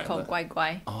Taiwan. It's called Guai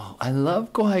Guai. Oh, I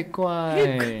love Guai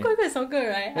Guai. Guai Guai is so good,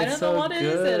 right? I don't know what it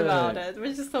is about it.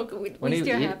 It's just so good. We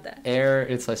still have that.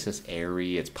 It's like just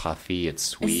airy, it's puffy, it's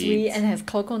sweet. It's sweet and it has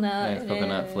coconut. It has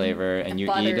coconut flavor, and you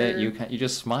butter. eat it, you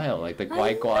just smile like the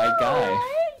Guai Guai guy.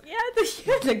 Right?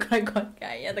 Yeah, the Guai Guai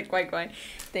guy. Yeah, the Guai Guai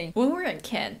thing. When we were a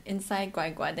kid, inside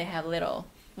Guai Guai, they have little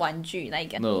玩具,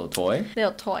 like a little toy,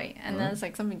 and then it's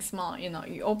like something small, you know,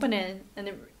 you open it and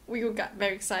then we got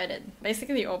very excited.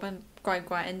 Basically you open Guai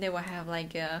Guai and they will have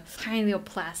like a tiny little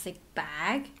plastic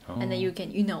bag, and then you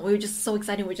can, you know, we were just so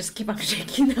excited, we just keep on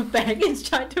shaking the bag and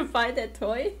trying to find that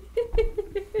toy.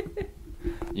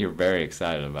 You're very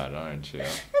excited about it, aren't you?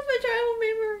 That's my childhood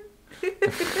memory.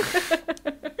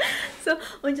 So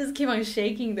we just keep on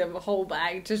shaking the whole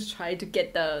bag, just try to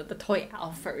get the toy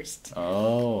out first.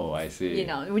 Oh, I see. You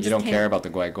know, you don't care about the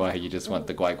Guai Guai, you just want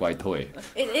the Guai Guai toy.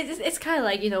 It's kind of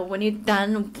like, you know, when you're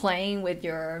done playing with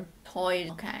your toy,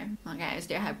 okay, I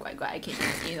still have Guai Guai, I can,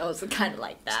 you know, it's kind of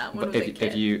like that. But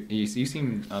if you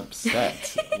seem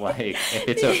upset, like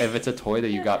if it's a toy that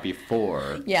you got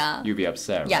before, you'd be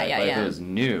upset, right? But if it was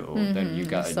new, then you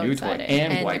got a new toy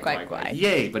and Guai Guai.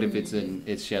 Yay! But if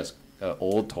it's just an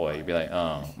old toy, you'd be like,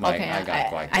 oh, I got Guai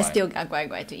Guai. I still got Guai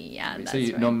Guai to eat, yeah. So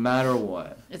no matter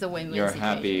what, it's a win-win you're situation.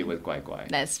 happy with Guai Guai.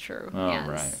 That's true. Oh, yes,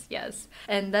 right. Yes.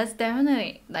 And that's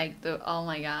definitely like oh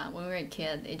my god, when we were a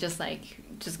kid, it just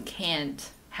can't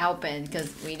help it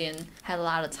because we didn't have a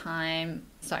lot of time.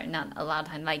 Sorry, not a lot of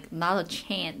time, like lot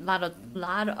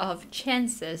of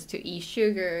chances to eat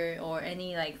sugar or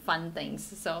any like fun things.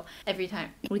 So every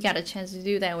time we got a chance to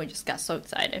do that, we just got so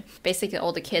excited. Basically,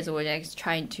 all the kids were just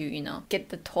trying to, you know, get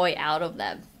the toy out of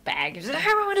that bag. Just,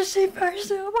 I want to say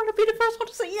first. I want to be the first one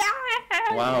to say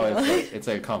yeah. Wow, it's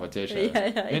a competition.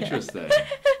 Yeah. Interesting.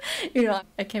 You know,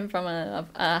 I came from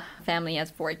a family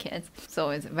has 4 kids, so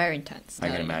it's very intense. I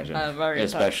can imagine,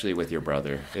 especially with your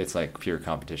brother. It's like pure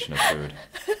competition of food.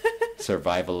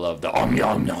 Survival of the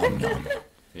yum yum yum.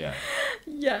 Yeah.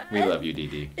 Yeah. We love you,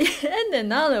 Didi. And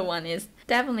another one is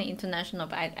definitely international,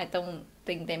 but I don't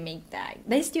think they make that.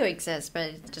 They still exist,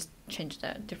 but it just changed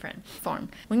a different form.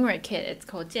 When we were a kid, it's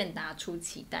called 健达出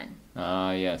奇蛋.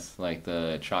 Ah, yes, like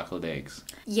the chocolate eggs.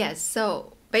 Yes,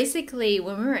 so basically,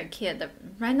 when we were a kid,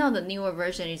 right now the newer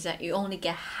version is that you only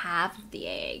get half the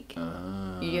egg.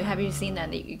 Have you seen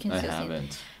that? You can I still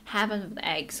haven't. See half of the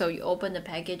egg. So you open the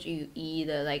package, you eat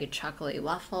like a chocolate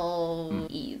waffle,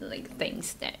 eat like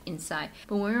things that inside.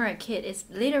 But when we were a kid, it's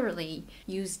literally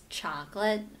use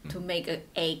chocolate to make an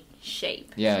egg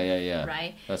shape. Yeah.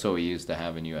 Right? That's what we used to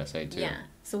have in USA too. Yeah.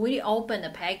 So when you open the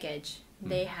package,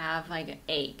 they have like an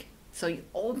egg. So you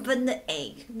open the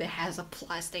egg, there has a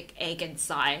plastic egg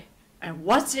inside. And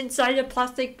what's inside the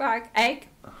plastic bag egg?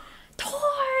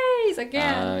 Toys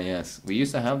again. Yes. We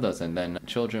used to have those, and then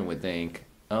children would think,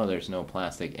 oh, there's no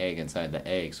plastic egg inside the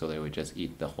egg, so they would just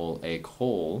eat the whole egg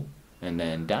whole and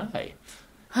then die.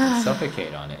 And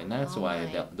suffocate on it. And that's why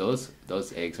those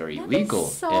eggs are illegal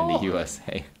in the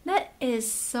USA. That is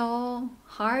so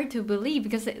hard to believe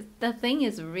because the thing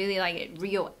is really like a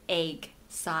real egg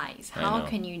size. How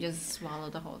can you just swallow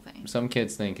the whole thing? Some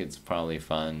kids think it's probably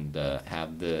fun to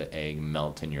have the egg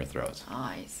melt in your throat. Oh,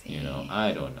 I see. You know,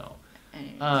 I don't know.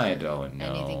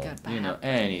 Anything could happen. You know,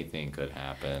 anything could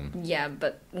happen. Yeah,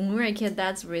 but when we were a kid,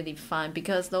 that's really fun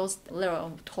because those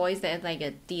little toys that like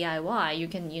a DIY, you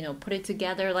can, you know, put it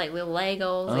together like little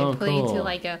Legos and put it into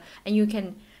like and you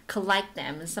can collect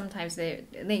them. And sometimes they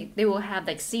will have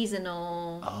like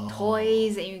seasonal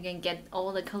toys, and you can get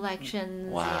all the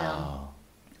collections. Wow. You know?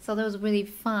 So that was really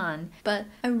fun. But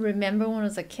I remember when I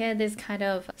was a kid, this kind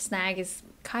of snack is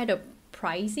kind of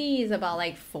pricey. It's about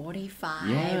like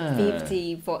 45,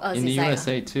 50 for us. In the it's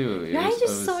USA like, too. Right, it's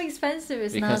just so expensive.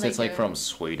 It's because not it's like from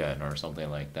Sweden or something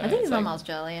like that. I think it's from like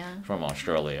Australia. From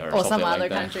Australia or some something other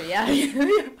like that. country, yeah.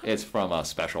 It's from a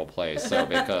special place, so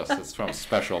because it's from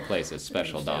special place, it's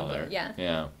special dollar. Yeah.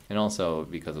 Yeah. And also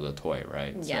because of the toy,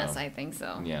 right? Yes, So, I think so.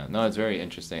 yeah. No, it's very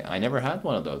interesting. I never had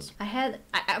one of those. I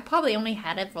probably only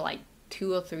had it for like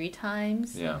 2 or 3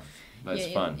 times. Yeah. But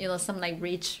it's fun. You know, some like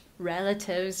rich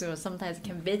relatives or sometimes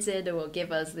can visit or will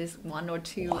give us this 1 or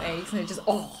 2 eggs, and it's just,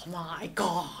 oh my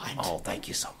god. Oh, thank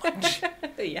you so much.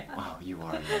 Yeah. Wow, you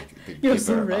are like the You're giver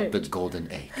so of rich. the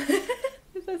golden egg.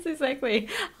 That's exactly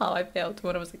how I felt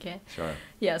when I was a kid. Sure.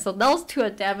 Yeah, so those two are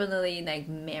definitely like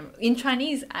in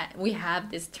Chinese. We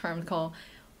have this term called.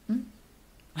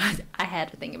 I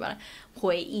had to think about it.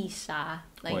 回忆杀.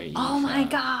 Like, 回忆杀. oh my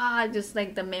god, just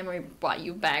like the memory brought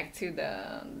you back to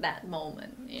that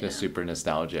moment. Just know? super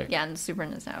nostalgic. Yeah, and super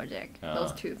nostalgic.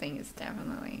 Those two things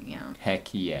definitely, yeah.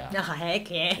 Heck yeah. Heck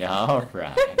yeah. Yeah, all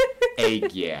right.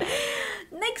 Egg yeah.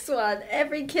 Next one,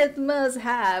 every kid must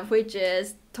have, which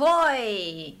is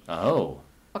toy. Oh.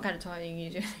 What kind of toy do you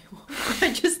usually want?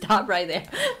 I just stop right there.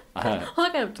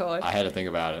 What kind of toy? I had to think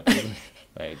about it.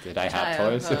 Wait, did I have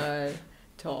toys?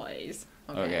 Toys.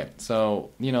 Okay,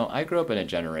 so, you know, I grew up in a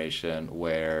generation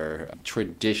where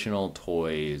traditional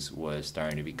toys was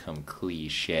starting to become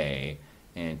cliche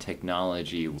and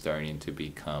technology was starting to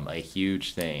become a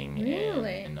huge thing.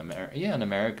 Really? In America. Yeah, in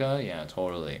America, yeah,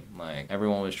 totally. Like,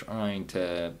 everyone was trying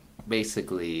to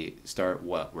basically start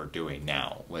what we're doing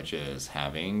now, which is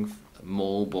having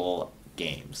mobile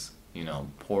games. You know,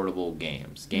 portable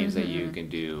games that you can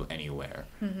do anywhere.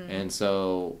 And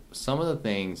so some of the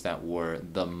things that were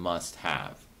the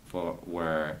must-have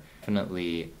were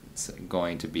definitely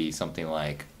going to be something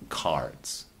like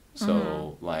cards.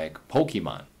 So like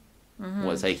Pokemon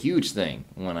was a huge thing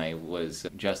when I was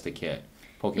just a kid.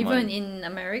 Pokemon. Even in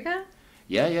America?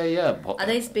 Yeah. Are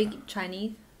they speak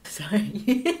Chinese?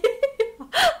 Sorry.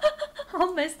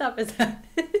 How messed up is that?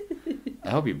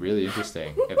 That would be really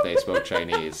interesting if they spoke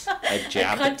Chinese. A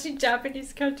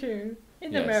Japanese cartoon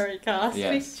in America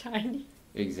speaks Chinese.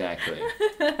 Exactly.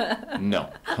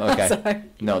 No. Okay. Sorry.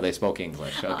 No, they spoke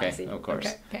English. Okay, of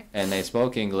course. Okay. And they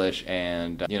spoke English,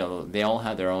 and you know they all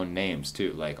had their own names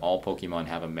too. Like all Pokemon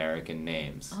have American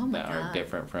names that are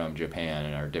different from Japan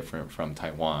and are different from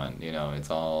Taiwan. You know, it's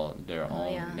all their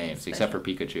own names, except for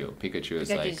Pikachu. Pikachu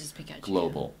is like just Pikachu.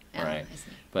 global, right? I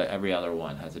see. But every other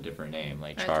one has a different name,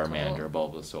 like Charmander,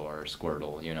 Bulbasaur,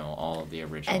 Squirtle, you know, all of the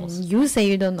originals. And you say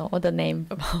you don't know the name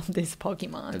of this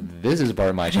Pokemon. This is part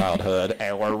of my childhood,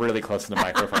 and we're really close to the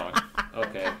microphone.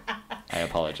 Okay. I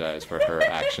apologize for her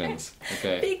actions.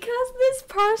 Okay. Because this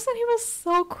person, he was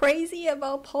so crazy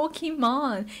about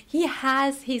Pokemon. He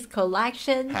has his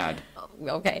collection.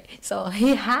 Okay, so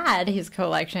he had his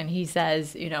collection. He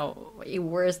says, you know, it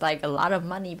was like a lot of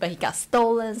money, but he got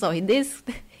stolen. So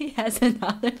he has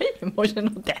another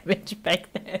emotional damage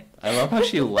back then. I love how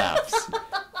she laughs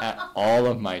at all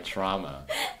of my trauma.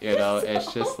 You know,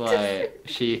 it's just like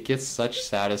she gets such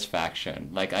satisfaction.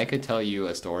 Like I could tell you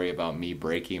a story about me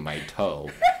breaking my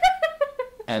toe,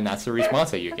 and that's the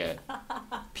response that you get.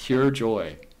 Pure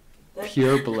joy,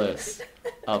 pure bliss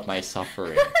of my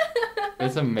suffering.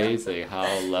 It's amazing how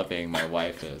loving my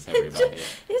wife is, everybody.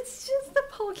 It's just the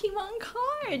Pokemon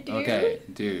card, dude. Okay,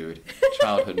 dude.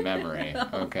 Childhood memory.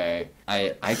 Okay.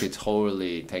 I could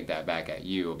totally take that back at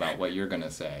you about what you're going to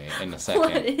say in a second.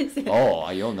 What is it? Oh,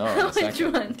 you'll know in a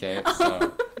second. Which one? Okay.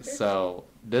 So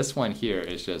this one here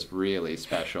is just really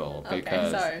special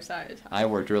because sorry. I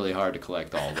worked really hard to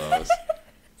collect all those.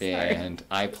 And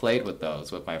I played with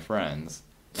those with my friends.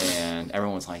 And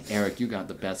everyone's like, Eric, you got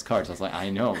the best cards. I was like, I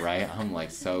know, right? I'm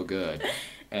like so good.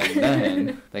 And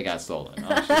then they got stolen.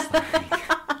 I was just like,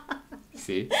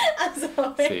 see? I'm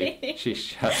sorry. See? She's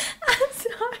just I'm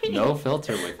sorry. no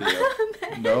filter with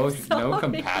you. No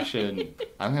compassion.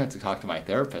 I'm going to have to talk to my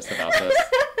therapist about this.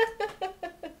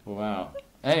 Wow.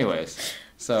 Anyways,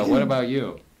 so what about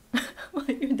you? Well,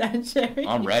 you're done sharing.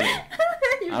 I'm ready.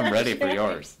 I'm ready for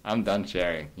yours. I'm done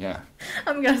sharing. Yeah.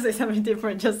 I'm gonna say something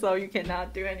different just so you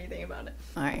cannot do anything about it.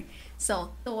 Alright.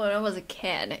 So when I was a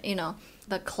kid, you know,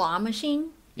 the claw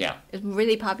machine is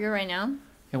really popular right now.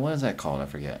 Yeah, what is that called? I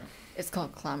forget. It's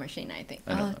called claw machine, I think.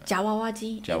 I know. 夹娃娃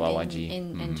机 夹娃娃机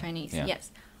in Chinese. Yeah.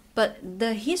 Yes. But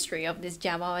the history of this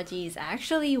Jabawaji is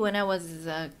actually when I was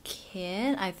a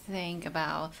kid, I think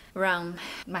about around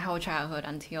my whole childhood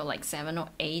until like 7 or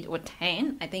 8 or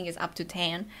 10. I think it's up to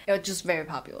 10. It was just very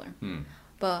popular.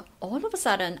 But all of a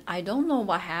sudden, I don't know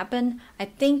what happened. I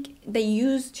think they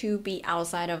used to be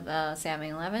outside of the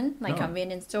 7-Eleven, like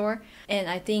convenience store. And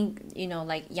I think, you know,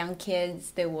 like young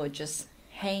kids, they would just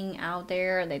hang out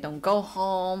there. They don't go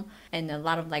home. And a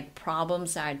lot of like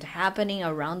problems are happening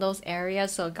around those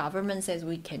areas. So government says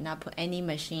we cannot put any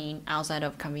machine outside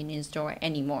of convenience store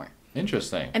anymore.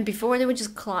 Interesting. And before they would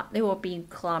just there would be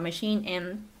claw machine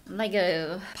and like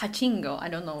a pachinko. I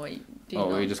don't know what you know?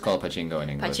 We just call it pachinko in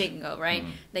English. Pachinko, right?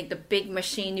 Like the big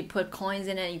machine, you put coins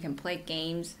in it, you can play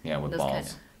games. Yeah, with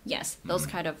balls. Those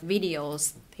kind of video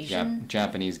station.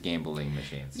 Japanese gambling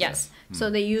machines. Yes. So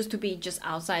they used to be just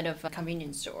outside of a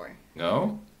convenience store.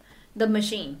 No? The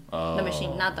machine. The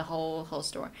machine, not the whole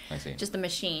store. I see. Just the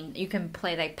machine. You can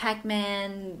play like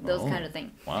Pac-Man, those kind of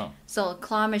thing. Wow. So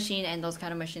claw machine and those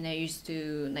kind of machine, they used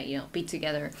to like, you know, be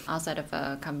together outside of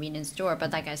a convenience store.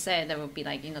 But like I said, there would be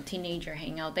like, you know, teenager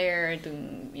hanging out there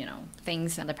doing, you know,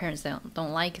 things that the parents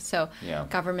don't like. So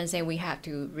government say we have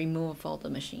to remove all the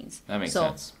machines. That makes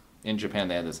sense. In Japan,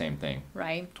 they had the same thing.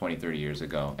 Right. 20, 30 years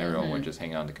ago. Everyone would just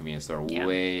hang out in the convenience store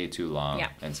way too long. Yeah.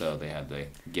 And so they had to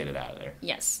get it out of there.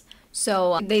 Yes.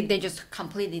 So they just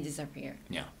completely disappear.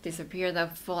 Yeah. Disappear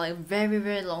for like very,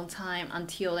 very long time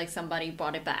until like somebody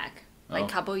brought it back. Like a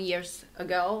couple years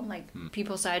ago, like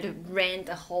people started to rent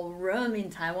a whole room in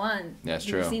Taiwan. That's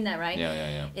true. You've seen that, right?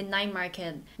 Yeah. In night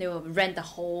market, they will rent the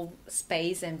whole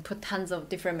space and put tons of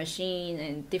different machines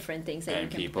and different things that you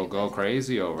can people play go with.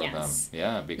 crazy over them.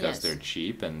 Yeah, because they're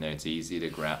cheap and it's easy to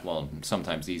grab. Well,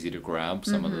 sometimes easy to grab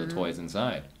some of the toys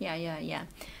inside. Yeah.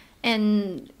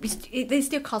 And they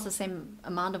still cost the same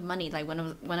amount of money. Like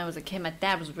when I was a kid, my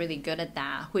dad was really good at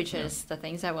that, which is the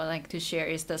things I would like to share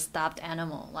is the stuffed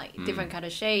animal, like different kind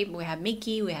of shape. We have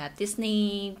Mickey, we have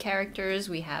Disney characters,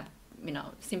 we have, you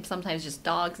know, sometimes just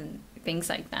dogs and things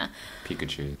like that.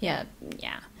 Pikachu. Yeah.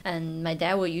 And my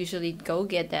dad would usually go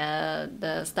get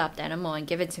the stuffed animal and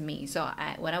give it to me. So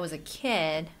when I was a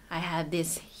kid, I had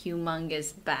this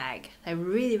humongous bag, a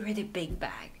really, really big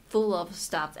bag, full of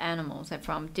stuffed animals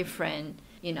from different,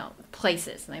 you know,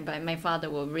 places. Like, but my father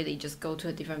will really just go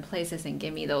to different places and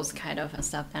give me those kind of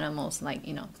stuffed animals, like,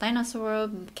 you know, dinosaur,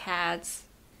 cats,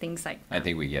 things like that. I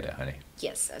think we get it, honey.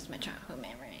 Yes, that's my childhood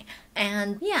memory.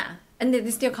 And and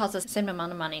they still cost the same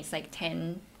amount of money. It's like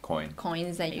 10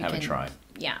 coins that you Have can a try.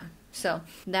 Yeah. So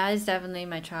that is definitely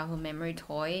my childhood memory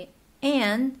toy.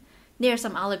 And there's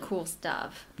some other cool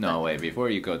stuff. No, wait, before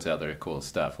you go to other cool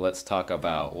stuff, let's talk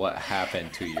about what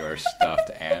happened to your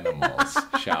stuffed animals,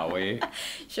 shall we?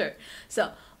 Sure.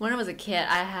 So when I was a kid,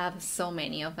 I have so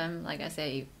many of them. Like I said,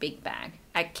 a big bag.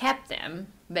 I kept them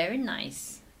very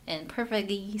nice and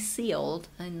perfectly sealed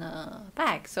in a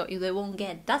bag so they won't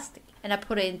get dusty. And I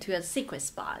put it into a secret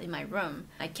spot in my room.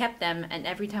 I kept them, and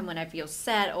every time when I feel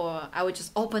sad, or I would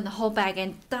just open the whole bag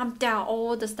and dump down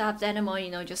all the stuffed animal,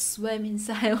 you know, just swim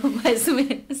inside of my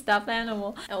stuffed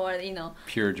animal, or, you know.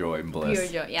 Pure joy and bliss.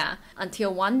 Pure joy, yeah.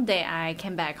 Until one day I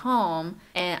came back home,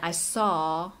 and I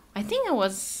saw, I think it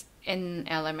was in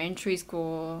elementary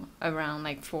school around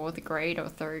like 4th grade or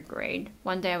 3rd grade.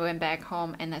 One day I went back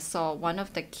home, and I saw one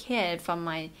of the kids from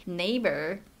my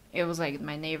neighbor. It was like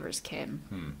my neighbor's kid,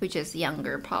 which is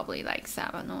younger, probably like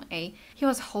 7 or 8. He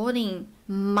was holding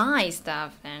my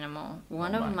stuffed animal,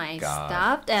 one of my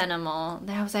stuffed animal.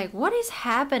 And I was like, what is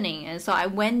happening? And so I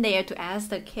went there to ask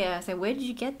the kid. I said, where did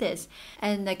you get this?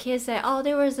 And the kid said, oh,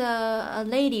 there was a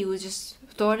lady who was just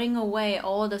throwing away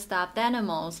all the stuffed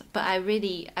animals. But I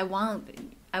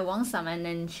want some. And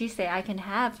then she said, I can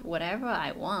have whatever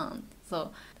I want.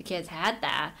 So the kids had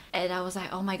that, and I was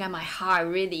like, oh my god, my heart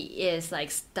really is like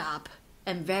stopped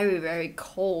and very, very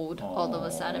cold all of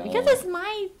a sudden, because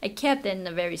I kept it in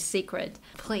a very secret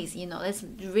place, you know. It's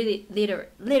really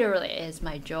literally is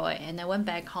my joy. And I went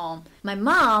back home. My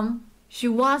mom, she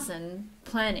wasn't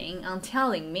planning on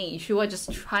telling me. She was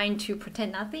just trying to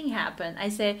pretend nothing happened.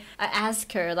 I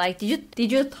asked her, like,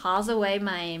 did you toss away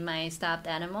my stuffed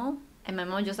animal? And my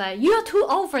mom just like, you're too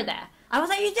old for that. I was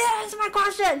like, you didn't answer my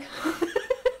question.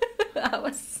 I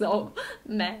was so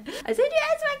mad. I said, you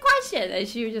answer my question. And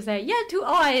she was just like, yeah, too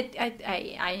old.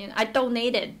 I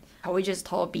donated. I was just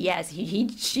told BS.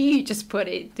 She just put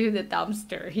it to the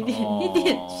dumpster.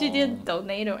 She didn't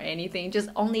donate or anything. Just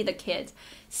only the kids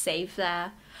saved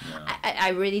that. Yeah. I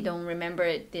really don't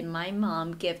remember. Did my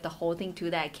mom give the whole thing to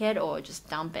that kid or just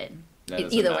dump it?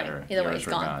 Either way, it's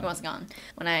gone. It was gone.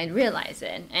 When I realized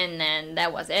it, and then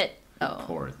that was it. Oh,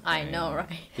 Poor thing. I know, right?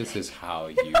 This is how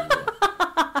you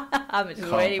I'm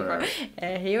just waiting for.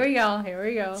 Here we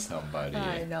go. Somebody.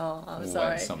 I know. I'm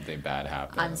sorry. Something bad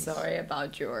happens. I'm sorry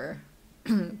about your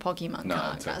Pokemon No,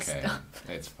 card. it's okay.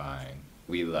 It's fine.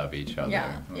 We love each other.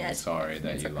 Yeah, I'm yes, sorry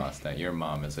that it's you okay. lost that. Your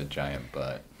mom is a giant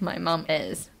butt. My mom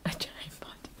is a giant butt.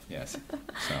 Yes.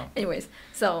 So. Anyways,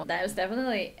 so that was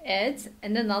definitely it.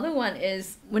 And another one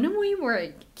is when we were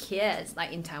kids,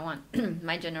 like in Taiwan,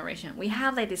 my generation, we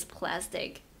have like this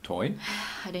plastic. Toy?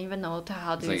 I don't even know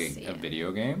how to It's say like a it.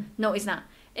 video game? No, it's not.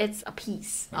 It's a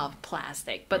piece of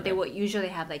plastic, but they would usually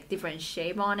have like different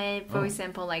shape on it. For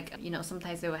example, like, you know,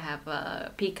 sometimes they would have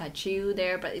a Pikachu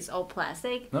there, but it's all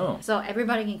plastic. No. So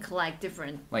everybody can collect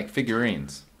different. Like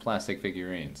figurines. Plastic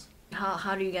figurines.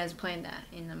 How do you guys play that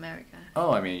in America?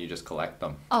 Oh, I mean, you just collect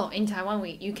them. Oh, in Taiwan,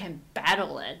 you can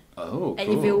battle it. Oh, cool. And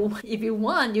if you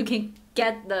won, you can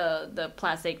get the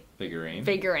plastic figurine.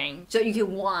 So you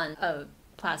can win a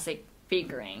plastic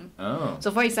figurine. Oh.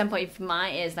 So for example, if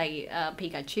mine is like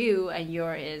Pikachu and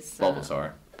yours is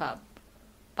Bulbasaur.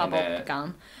 Bubble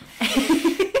gum.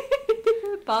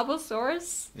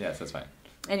 Bulbasaurus? Yes, that's fine.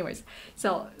 Anyways,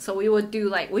 so we would do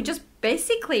like, we just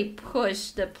basically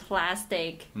push the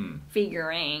plastic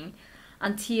figurine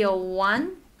until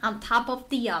one on top of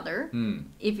the other.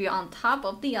 If you're on top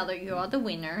of the other, you are the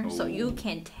winner. So you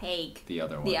can take the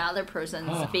other one. The other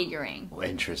person's figurine.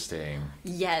 Interesting.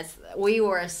 Yes, we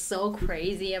were so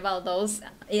crazy about those.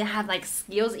 It had like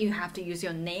skills. You have to use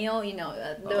your nail. You know,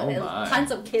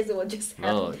 tons of kids will just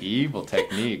have evil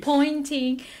technique.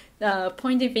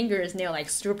 Pointing fingers nail like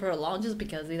super long just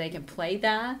because they can play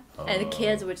that. And the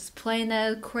kids were just playing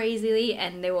that crazily,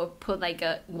 and they would put like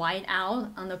a white out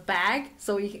on the back,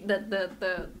 so the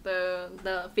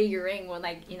figurine would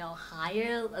like, you know,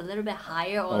 higher, a little bit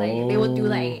higher, or like they would do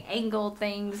like angle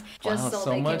things just so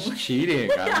they much can. cheating.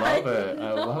 I love it.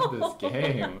 I love this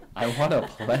game. I want to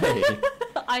play.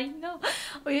 I know.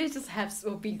 We just have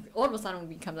all of a sudden we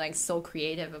become like so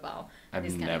creative about.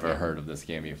 I've never heard of this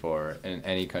game before. In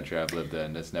any country I've lived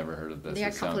in, just never heard of this. They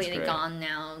are completely gone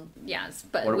now. Yes,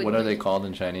 but what are they called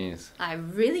in Chinese? I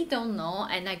really don't know,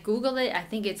 and I googled it. I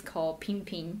think it's called ping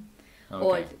ping,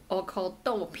 or called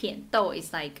斗片. 斗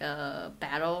is like a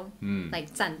battle,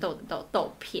 like 战斗的斗.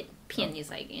 斗片 片 is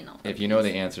like, you know. If you know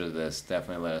the answer to this,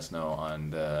 definitely let us know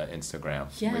on the Instagram.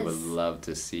 Yes. We would love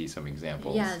to see some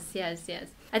examples. Yes.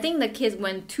 I think the kids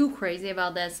went too crazy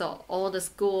about that, so all the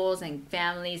schools and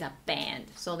families are banned.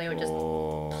 So they would just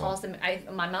toss them.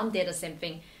 My mom did the same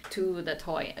thing to the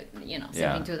toy, you know,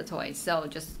 same thing to the toys. So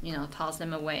just, you know, toss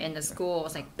them away. And the school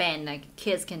was like banned, like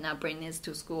kids cannot bring this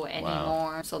to school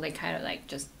anymore. Wow. So they kind of like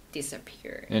just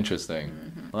disappeared.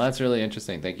 Interesting. Well, that's really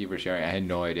interesting. Thank you for sharing. I had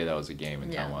no idea that was a game in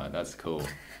Taiwan. That's cool.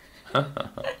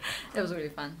 It was really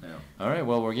fun. Yeah. All right,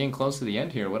 well, we're getting close to the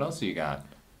end here. What else do you got?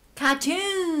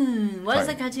 Cartoon! What is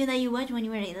the cartoon that you watched when you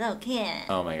were a little kid?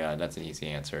 Oh my god, that's an easy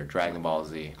answer. Dragon Ball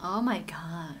Z. Oh my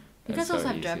god. You guys also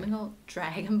have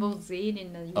Dragon Ball Z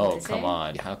in the USA? Oh, come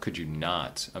on. How could you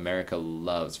not? America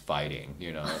loves fighting,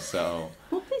 you know, so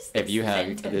if you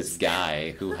have this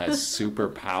guy who has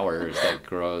superpowers that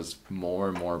grows more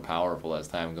and more powerful as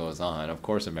time goes on, of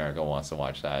course America wants to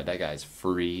watch that. That guy's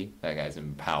free. That guy's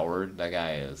empowered. That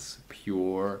guy is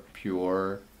pure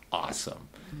awesome.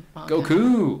 Okay.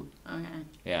 Goku! Okay.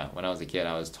 Yeah, when I was a kid,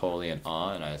 I was totally in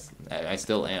awe, and I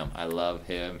still am. I love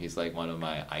him. He's like one of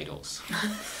my idols.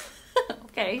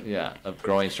 Okay. Yeah, of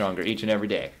growing stronger each and every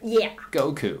day. Yeah.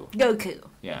 Goku.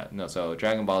 Yeah, no, so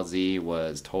Dragon Ball Z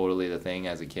was totally the thing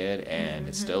as a kid, and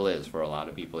it still is for a lot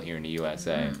of people here in the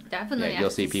USA. Definitely. Yeah, you'll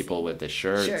see people with the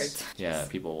shirts. Yeah,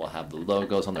 people will have the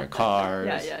logos on their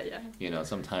cars. Yeah. You know,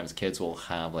 sometimes kids will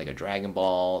have like a Dragon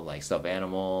Ball, like stuffed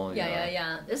animal.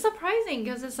 Yeah. It's surprising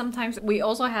because sometimes we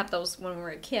also have those when we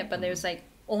were a kid, but there's like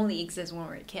only exist when we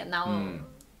were a kid. Now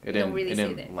It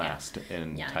didn't last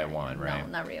in Taiwan, right?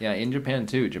 No, not really. Yeah, in Japan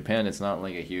too. Japan, it's not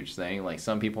like a huge thing. Like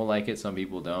some people like it, some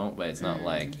people don't. But it's not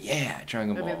like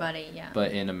Dragon Ball. Everybody, yeah.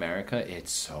 But in America,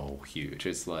 it's so huge.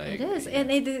 It's like it is,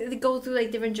 and it goes through like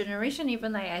different generation.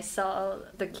 Even like I saw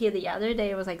the kid the other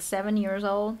day was like 7 years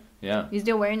old. Yeah. He's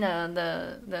still wearing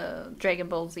the Dragon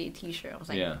Ball Z T-shirt. I was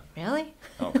like, really?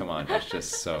 Oh, come on. It's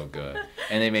just so good.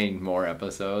 And they made more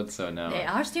episodes, so now... They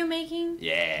are still making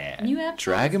new episodes?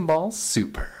 Dragon Ball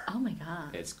Super. Oh, my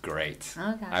God. It's great.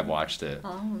 Okay. I've watched it.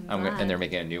 Oh, and they're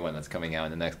making a new one that's coming out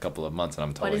in the next couple of months, and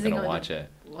I'm totally going to watch it.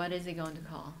 What is it going to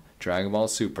call? Dragon Ball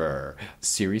Super,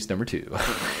 Series number 2.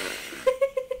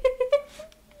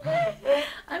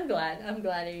 I'm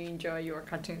glad you enjoy your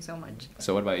cartoon so much.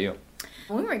 So what about you?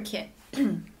 When we were a kid,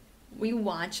 we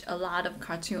watched a lot of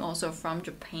cartoon also from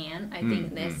Japan. I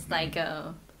think there's like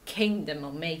kingdom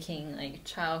of making like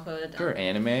childhood Sure,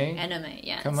 anime. Anime,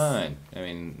 yes. Come on. I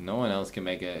mean, no one else can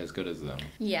make it as good as them.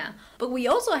 Yeah, but we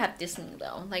also have Disney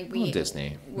though. Like we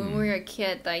Disney. When we were a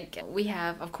kid, like we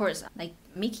have, of course, like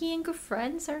Mickey and Good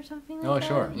Friends or something like that.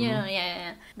 Sure.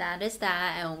 Yeah. That is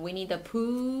that, and Winnie the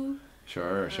Pooh.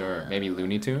 Sure. Maybe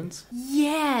Looney Tunes?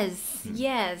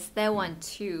 Yes, that one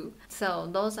too. So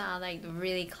those are like the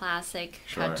really classic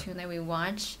cartoon that we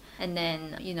watch. And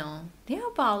then, there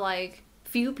are about like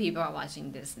few people are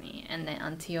watching Disney. And then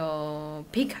until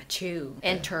Pikachu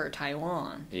entered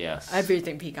Taiwan. Yes.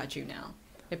 Everything Pikachu now.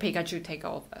 The Pikachu take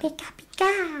over.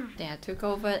 Pika. They took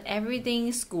over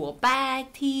everything. School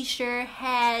bag, t-shirt,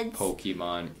 hats.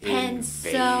 Pokemon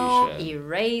pencil, invasion.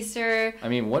 Eraser. I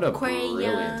mean, what a crayon.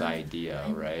 brilliant idea,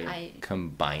 right?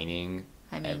 Combining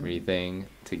everything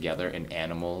together in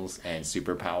animals and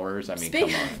superpowers. I mean,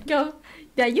 come on.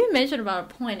 Yeah, you mentioned about a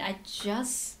point. I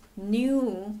just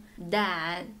knew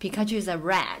that Pikachu is a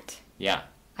rat. Yeah.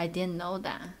 I didn't know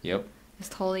that. Yep. It's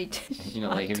totally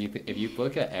like if you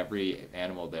look at every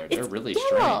animal there, they're really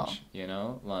strange.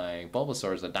 Like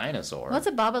Bulbasaur is a dinosaur. What's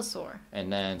a Bulbasaur?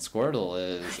 And then Squirtle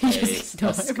is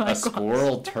a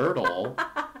squirrel turtle,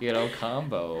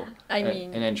 combo.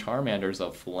 And then Charmander's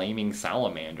a flaming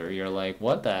salamander. You're like,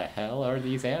 what the hell are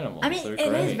these animals? I mean, it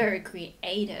is very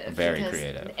creative. Very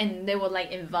creative. And they will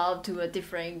like evolve to a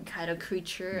different kind of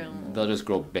creature. They'll just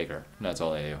grow bigger. That's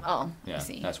all they do. Oh, yeah. I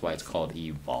see. That's why it's called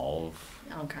evolve.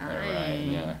 Okay. All right.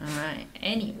 Yeah. All right.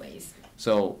 Anyways.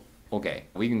 So, okay,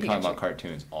 we can talk about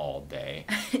cartoons all day.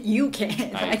 You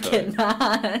can. I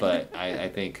cannot. But I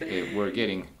think we're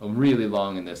getting really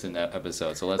long in that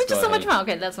episode. So let's go ahead. So much fun.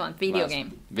 Okay, that's one. Video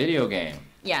game. Video game.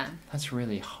 Yeah. That's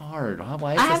really hard.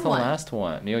 Why is this the last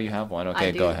one? Neil, you have one?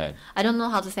 Okay, go ahead. I don't know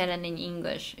how to say that in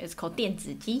English. It's called 电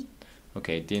子机.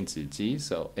 Okay, 电子机.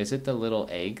 So is it the little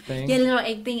egg thing? Yeah, little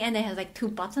egg thing, and it has like two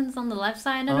buttons on the left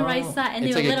side and the right side, and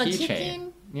it's then like a little keychain.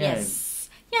 chicken. Yeah. Yes.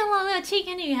 Yeah, well, little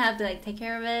chicken, you have to like take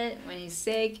care of it when he's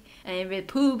sick, and if it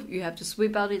poop, you have to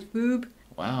sweep out his poop.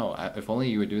 Wow, if only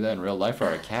you would do that in real life for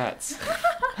our cats.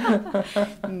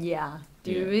 Yeah.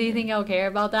 Do you really think I'll care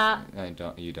about that?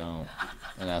 You don't.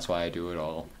 And that's why I do it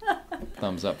all.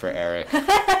 Thumbs up for Eric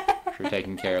for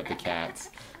taking care of the cats.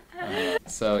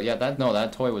 So yeah,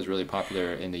 that toy was really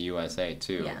popular in the USA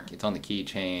too. Yeah. It's on the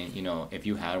keychain. If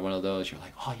you had one of those, you're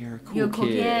like, oh, you're a cool You're a cool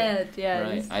kid. Right?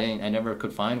 Yes. I never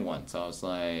could find one, so I was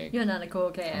like, you're not a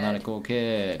cool kid. I'm not a cool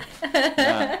kid.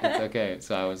 Yeah, it's okay.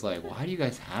 So I was like, why do you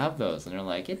guys have those? And they're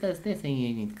like, it does this, and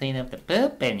you can clean up the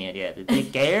poop, and you have to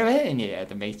take care of it, and you have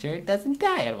to make sure it doesn't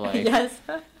die. I'm like, yes.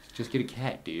 Just get a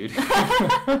cat, dude.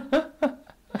 And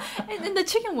then the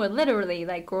chicken would literally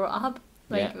like grow up.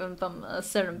 From a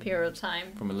certain period of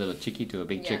time. From a little chickie to a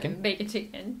big chicken? Big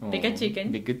chicken. Oh, Bigger chicken.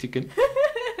 Bigger chicken.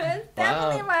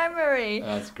 Definitely my memory.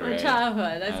 That's great. From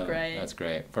childhood. That's great. That's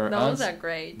great. For Those us, are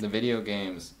great. the video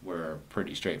games were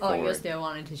pretty straightforward. Oh, you still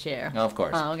wanted to share? Of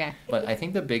course. Oh, okay. But I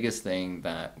think the biggest thing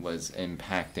that was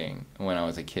impacting when I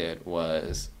was a kid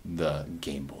was the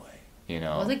Game Boy.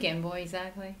 What's a Game Boy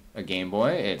exactly? A Game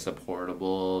Boy, it's a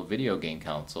portable video game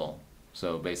console.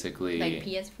 So basically, like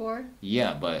PS4?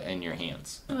 Yeah, but in your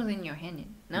hands. It was in your hand,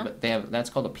 no? But that's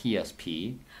called a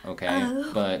PSP, okay?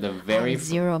 But the very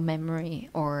zero memory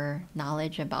or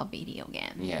knowledge about video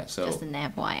games. Yeah, so just an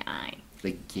FYI.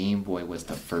 The Game Boy was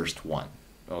the first one.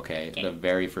 Okay, the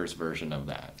very first version of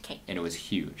that. Okay. And it was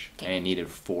huge. And it needed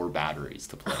 4 batteries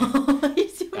to play.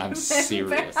 I'm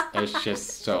serious. It's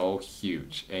just so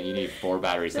huge. And you need 4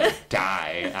 batteries that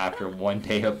die after one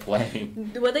day of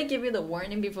playing. Will they give you the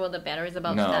warning before the battery's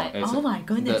about to die? No. Oh my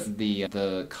goodness.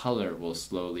 The color will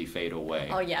slowly fade away.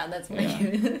 Oh yeah, that's when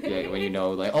when you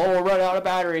know, like, oh, we're running out of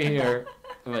battery here.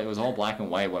 It was all black and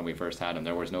white when we first had them.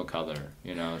 There was no color,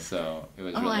 so it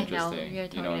was really interesting.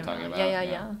 You know what I'm talking about?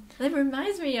 Yeah. That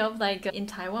reminds me of, like, in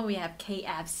Taiwan we have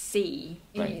KFC.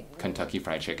 Like Kentucky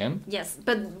Fried Chicken? Yes,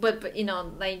 but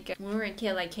like when we were a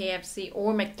kid, like KFC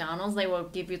or McDonald's, they will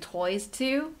give you toys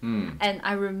too. And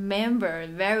I remember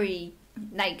very,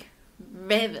 like,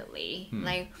 vividly,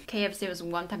 like KFC was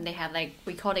one time they had, like,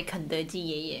 we called it 肯德基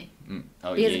爷爷.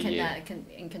 Oh, because yeah.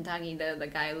 In Kentucky, the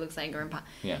guy looks like grandpa.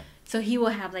 Yeah. So he will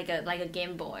have like a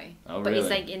Game Boy, but really? It's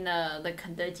like in the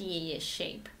肯德基爷爷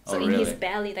shape. So in really? his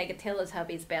belly, like a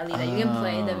Teletubby's belly, that you can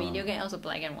play the video game, also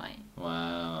black and white.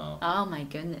 Wow. Oh my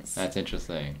goodness. That's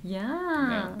interesting.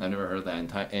 Yeah. I've never heard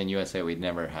that. In USA, we'd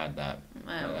never had that.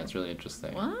 Yeah, that's really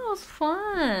interesting. Wow, it was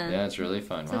fun. Yeah, it's really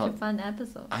fun. Such a fun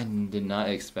episode. I did not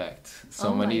expect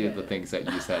so many of the things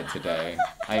that you said today.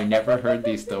 I never heard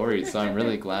these stories, so I'm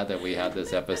really glad that we had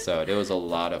this episode. It was a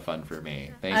lot of fun for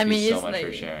me. Thank you so much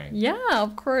for sharing. Yeah,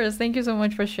 of course. Thank you so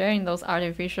much for sharing those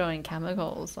artificial and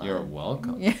chemicals. You're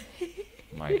welcome. Yeah.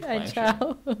 My pleasure.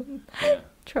 Child. Yeah.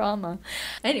 Trauma.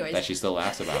 Anyways. That she still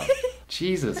laughs about.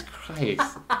 Jesus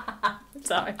Christ.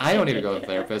 Sorry. I don't need to go to a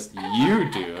therapist. You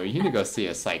do. You need to go see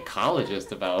a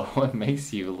psychologist about what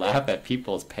makes you laugh at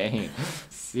people's pain.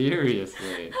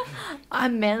 Seriously. I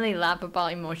mainly laugh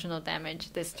about emotional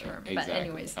damage this term. Exactly. But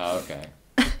anyways. Oh, okay.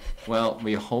 Well,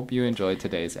 we hope you enjoyed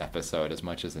today's episode as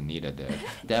much as Anita did.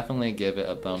 Definitely give it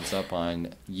a thumbs up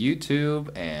on YouTube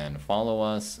and follow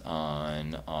us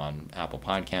on Apple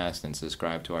Podcasts and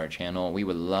subscribe to our channel. We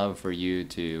would love for you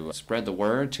to spread the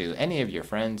word to any of your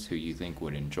friends who you think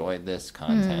would enjoy this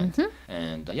content.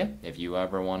 And if you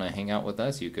ever want to hang out with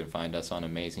us, you can find us on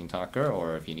Amazing Talker,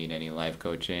 or if you need any life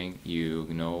coaching, you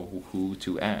know who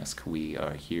to ask. We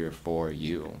are here for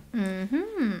you.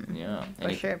 Yeah.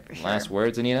 For sure. Last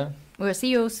words, Anita? We'll see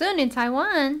you soon in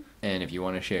Taiwan. And if you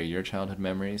want to share your childhood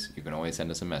memories, you can always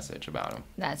send us a message about them.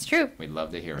 That's true. We'd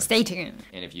love to hear it. Stay tuned.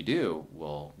 And if you do,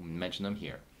 we'll mention them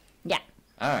here. Yeah.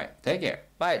 All right. Take care.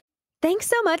 Bye. Thanks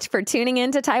so much for tuning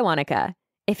in to Taiwanica.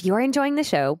 If you're enjoying the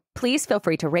show, please feel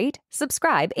free to rate,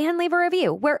 subscribe, and leave a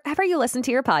review wherever you listen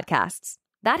to your podcasts.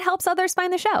 That helps others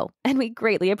find the show, and we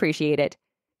greatly appreciate it.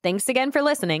 Thanks again for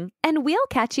listening, and we'll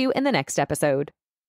catch you in the next episode.